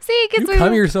 See, You because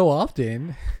come here so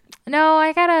often. no,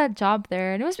 I got a job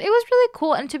there, and it was really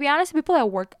cool. And to be honest, the people that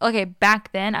work, okay,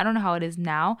 back then, I don't know how it is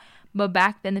now, but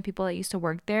back then the people that used to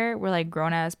work there were like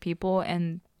grown ass people,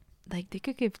 and like they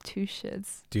could give two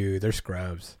shits. Dude, they're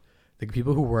scrubs. The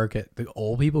people who work at the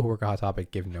old people who work at Hot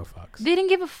Topic give no fucks They didn't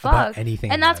give a fuck about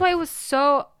anything. and in that's life. why it was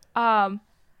so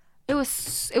it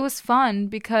was fun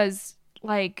because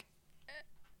like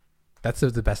That's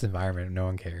the best environment. No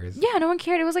one cares. yeah, no one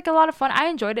cared. It was like a lot of fun. I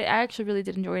enjoyed it. I actually really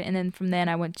did enjoy it. And then from then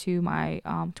I went to my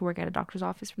to work at a doctor's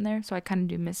office from there, so I kind of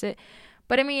do miss it.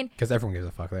 But I mean, Because everyone gives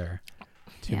a fuck there.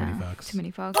 Too yeah, many fucks. too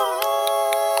many fucks.